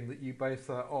particular thing that you based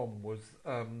that on was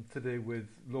to do with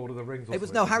Lord of the Rings. Or It was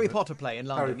something, Harry wasn't it? Potter play in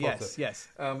London. Harry Potter. Yes.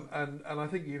 And I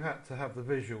think you had to have the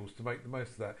visuals to make the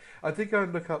most of that. I did go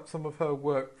and look up some of her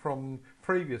work from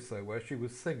previous, though, where she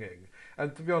was singing.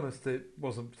 And to be honest, it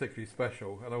wasn't particularly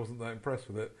special, and I wasn't that impressed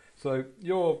with it. So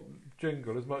your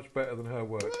jingle is much better than her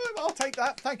work. I'll take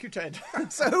that. Thank you, Ted.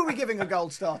 So who are we giving a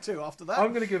gold star to after that?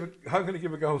 I'm going to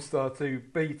give a gold star to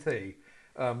BT.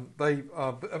 They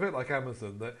are a bit like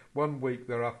Amazon. That 1 week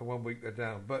they're up and 1 week they're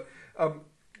down. But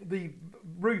the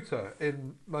router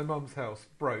in my mum's house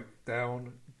broke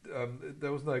down.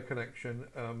 There was no connection.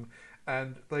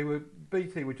 And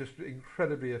BT were just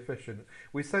incredibly efficient.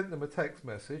 We sent them a text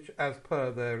message as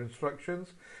per their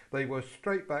instructions. They were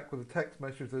straight back with a text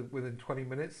message within 20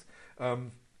 minutes.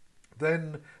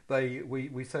 Then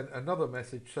we sent another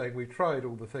message saying we tried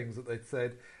all the things that they'd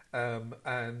said,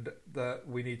 and that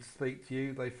we need to speak to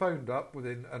you. They phoned up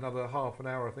within another half an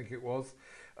hour, I think it was.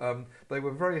 They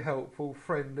were very helpful,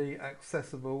 friendly,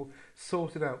 accessible,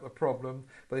 sorted out the problem.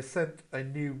 They sent a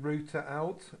new router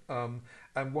out,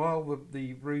 and while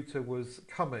the router was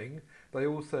coming, they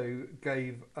also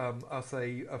gave us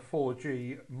a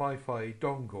 4G MiFi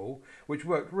dongle, which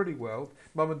worked really well.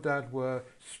 Mum and Dad were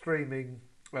streaming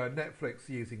Netflix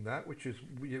using that,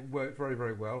 it worked very,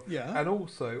 very well. Yeah. And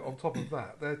also, on top of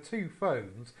that, there are 2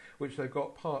 phones which they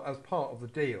got as part of the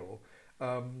deal,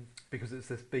 because it's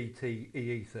this BT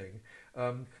EE thing.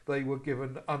 They were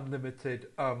given unlimited,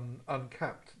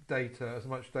 uncapped data, as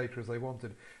much data as they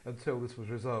wanted, until this was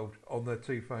resolved on their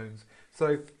 2 phones.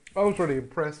 So I was really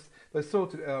impressed. They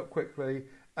sorted it out quickly,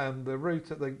 and the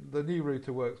router, the new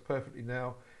router works perfectly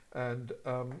now. And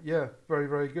very,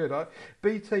 very good.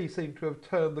 BT seem to have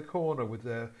turned the corner with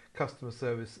their customer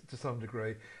service to some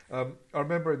degree. I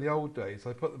remember in the old days,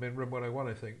 I put them in room 101,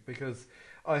 I think, because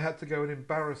I had to go and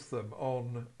embarrass them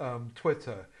on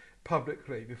Twitter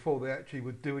publicly before they actually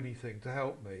would do anything to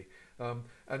help me.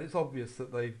 And it's obvious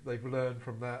that they've learned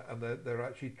from that, and they're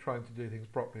actually trying to do things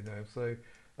properly now. So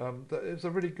it was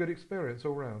a really good experience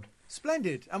all round.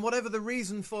 Splendid. And whatever the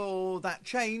reason for that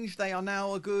change, they are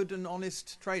now a good and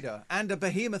honest trader. And a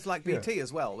behemoth like BT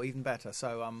as well, even better.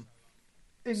 So,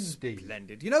 Indeed.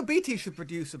 Splendid. You know, BT should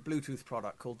produce a Bluetooth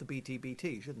product called the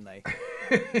BT, shouldn't they?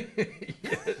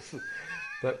 Yes,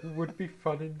 that would be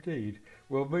fun indeed.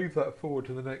 We'll move that forward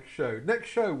to the next show. Next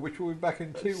show, which will be back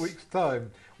in 2 weeks'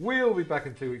 time. We'll be back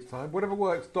in 2 weeks' time.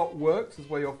 Whateverworks.works is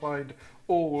where you'll find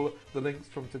all the links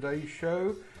from today's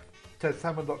show.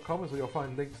 TedSalmon.com is where you'll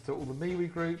find links to all the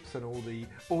MeWe groups and all the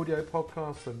audio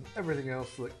podcasts and everything else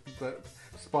that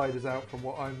spiders out from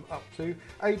what I'm up to.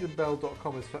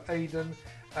 AidanBell.com is for Aidan,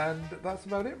 and that's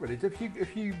about it really.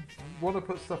 If you want to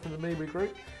put stuff in the MeWe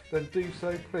group, then do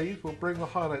so, please. We'll bring the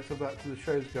highlights of that to the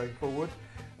shows going forward.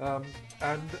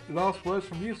 And last words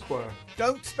from you, Squire.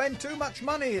 Don't spend too much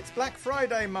money. It's Black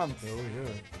Friday month. Oh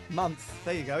yeah. Month.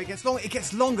 There you go. It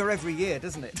gets longer every year,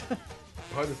 doesn't it?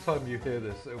 By the time you hear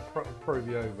this, it'll probably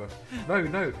be over.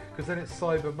 No, because then it's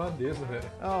Cyber Monday, isn't it?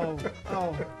 Oh,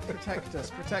 protect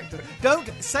us. Don't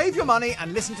save your money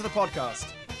and listen to the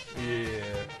podcast.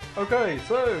 Yeah. Okay,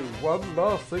 so one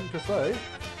last thing to say.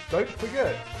 Don't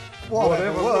forget.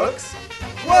 Whatever works.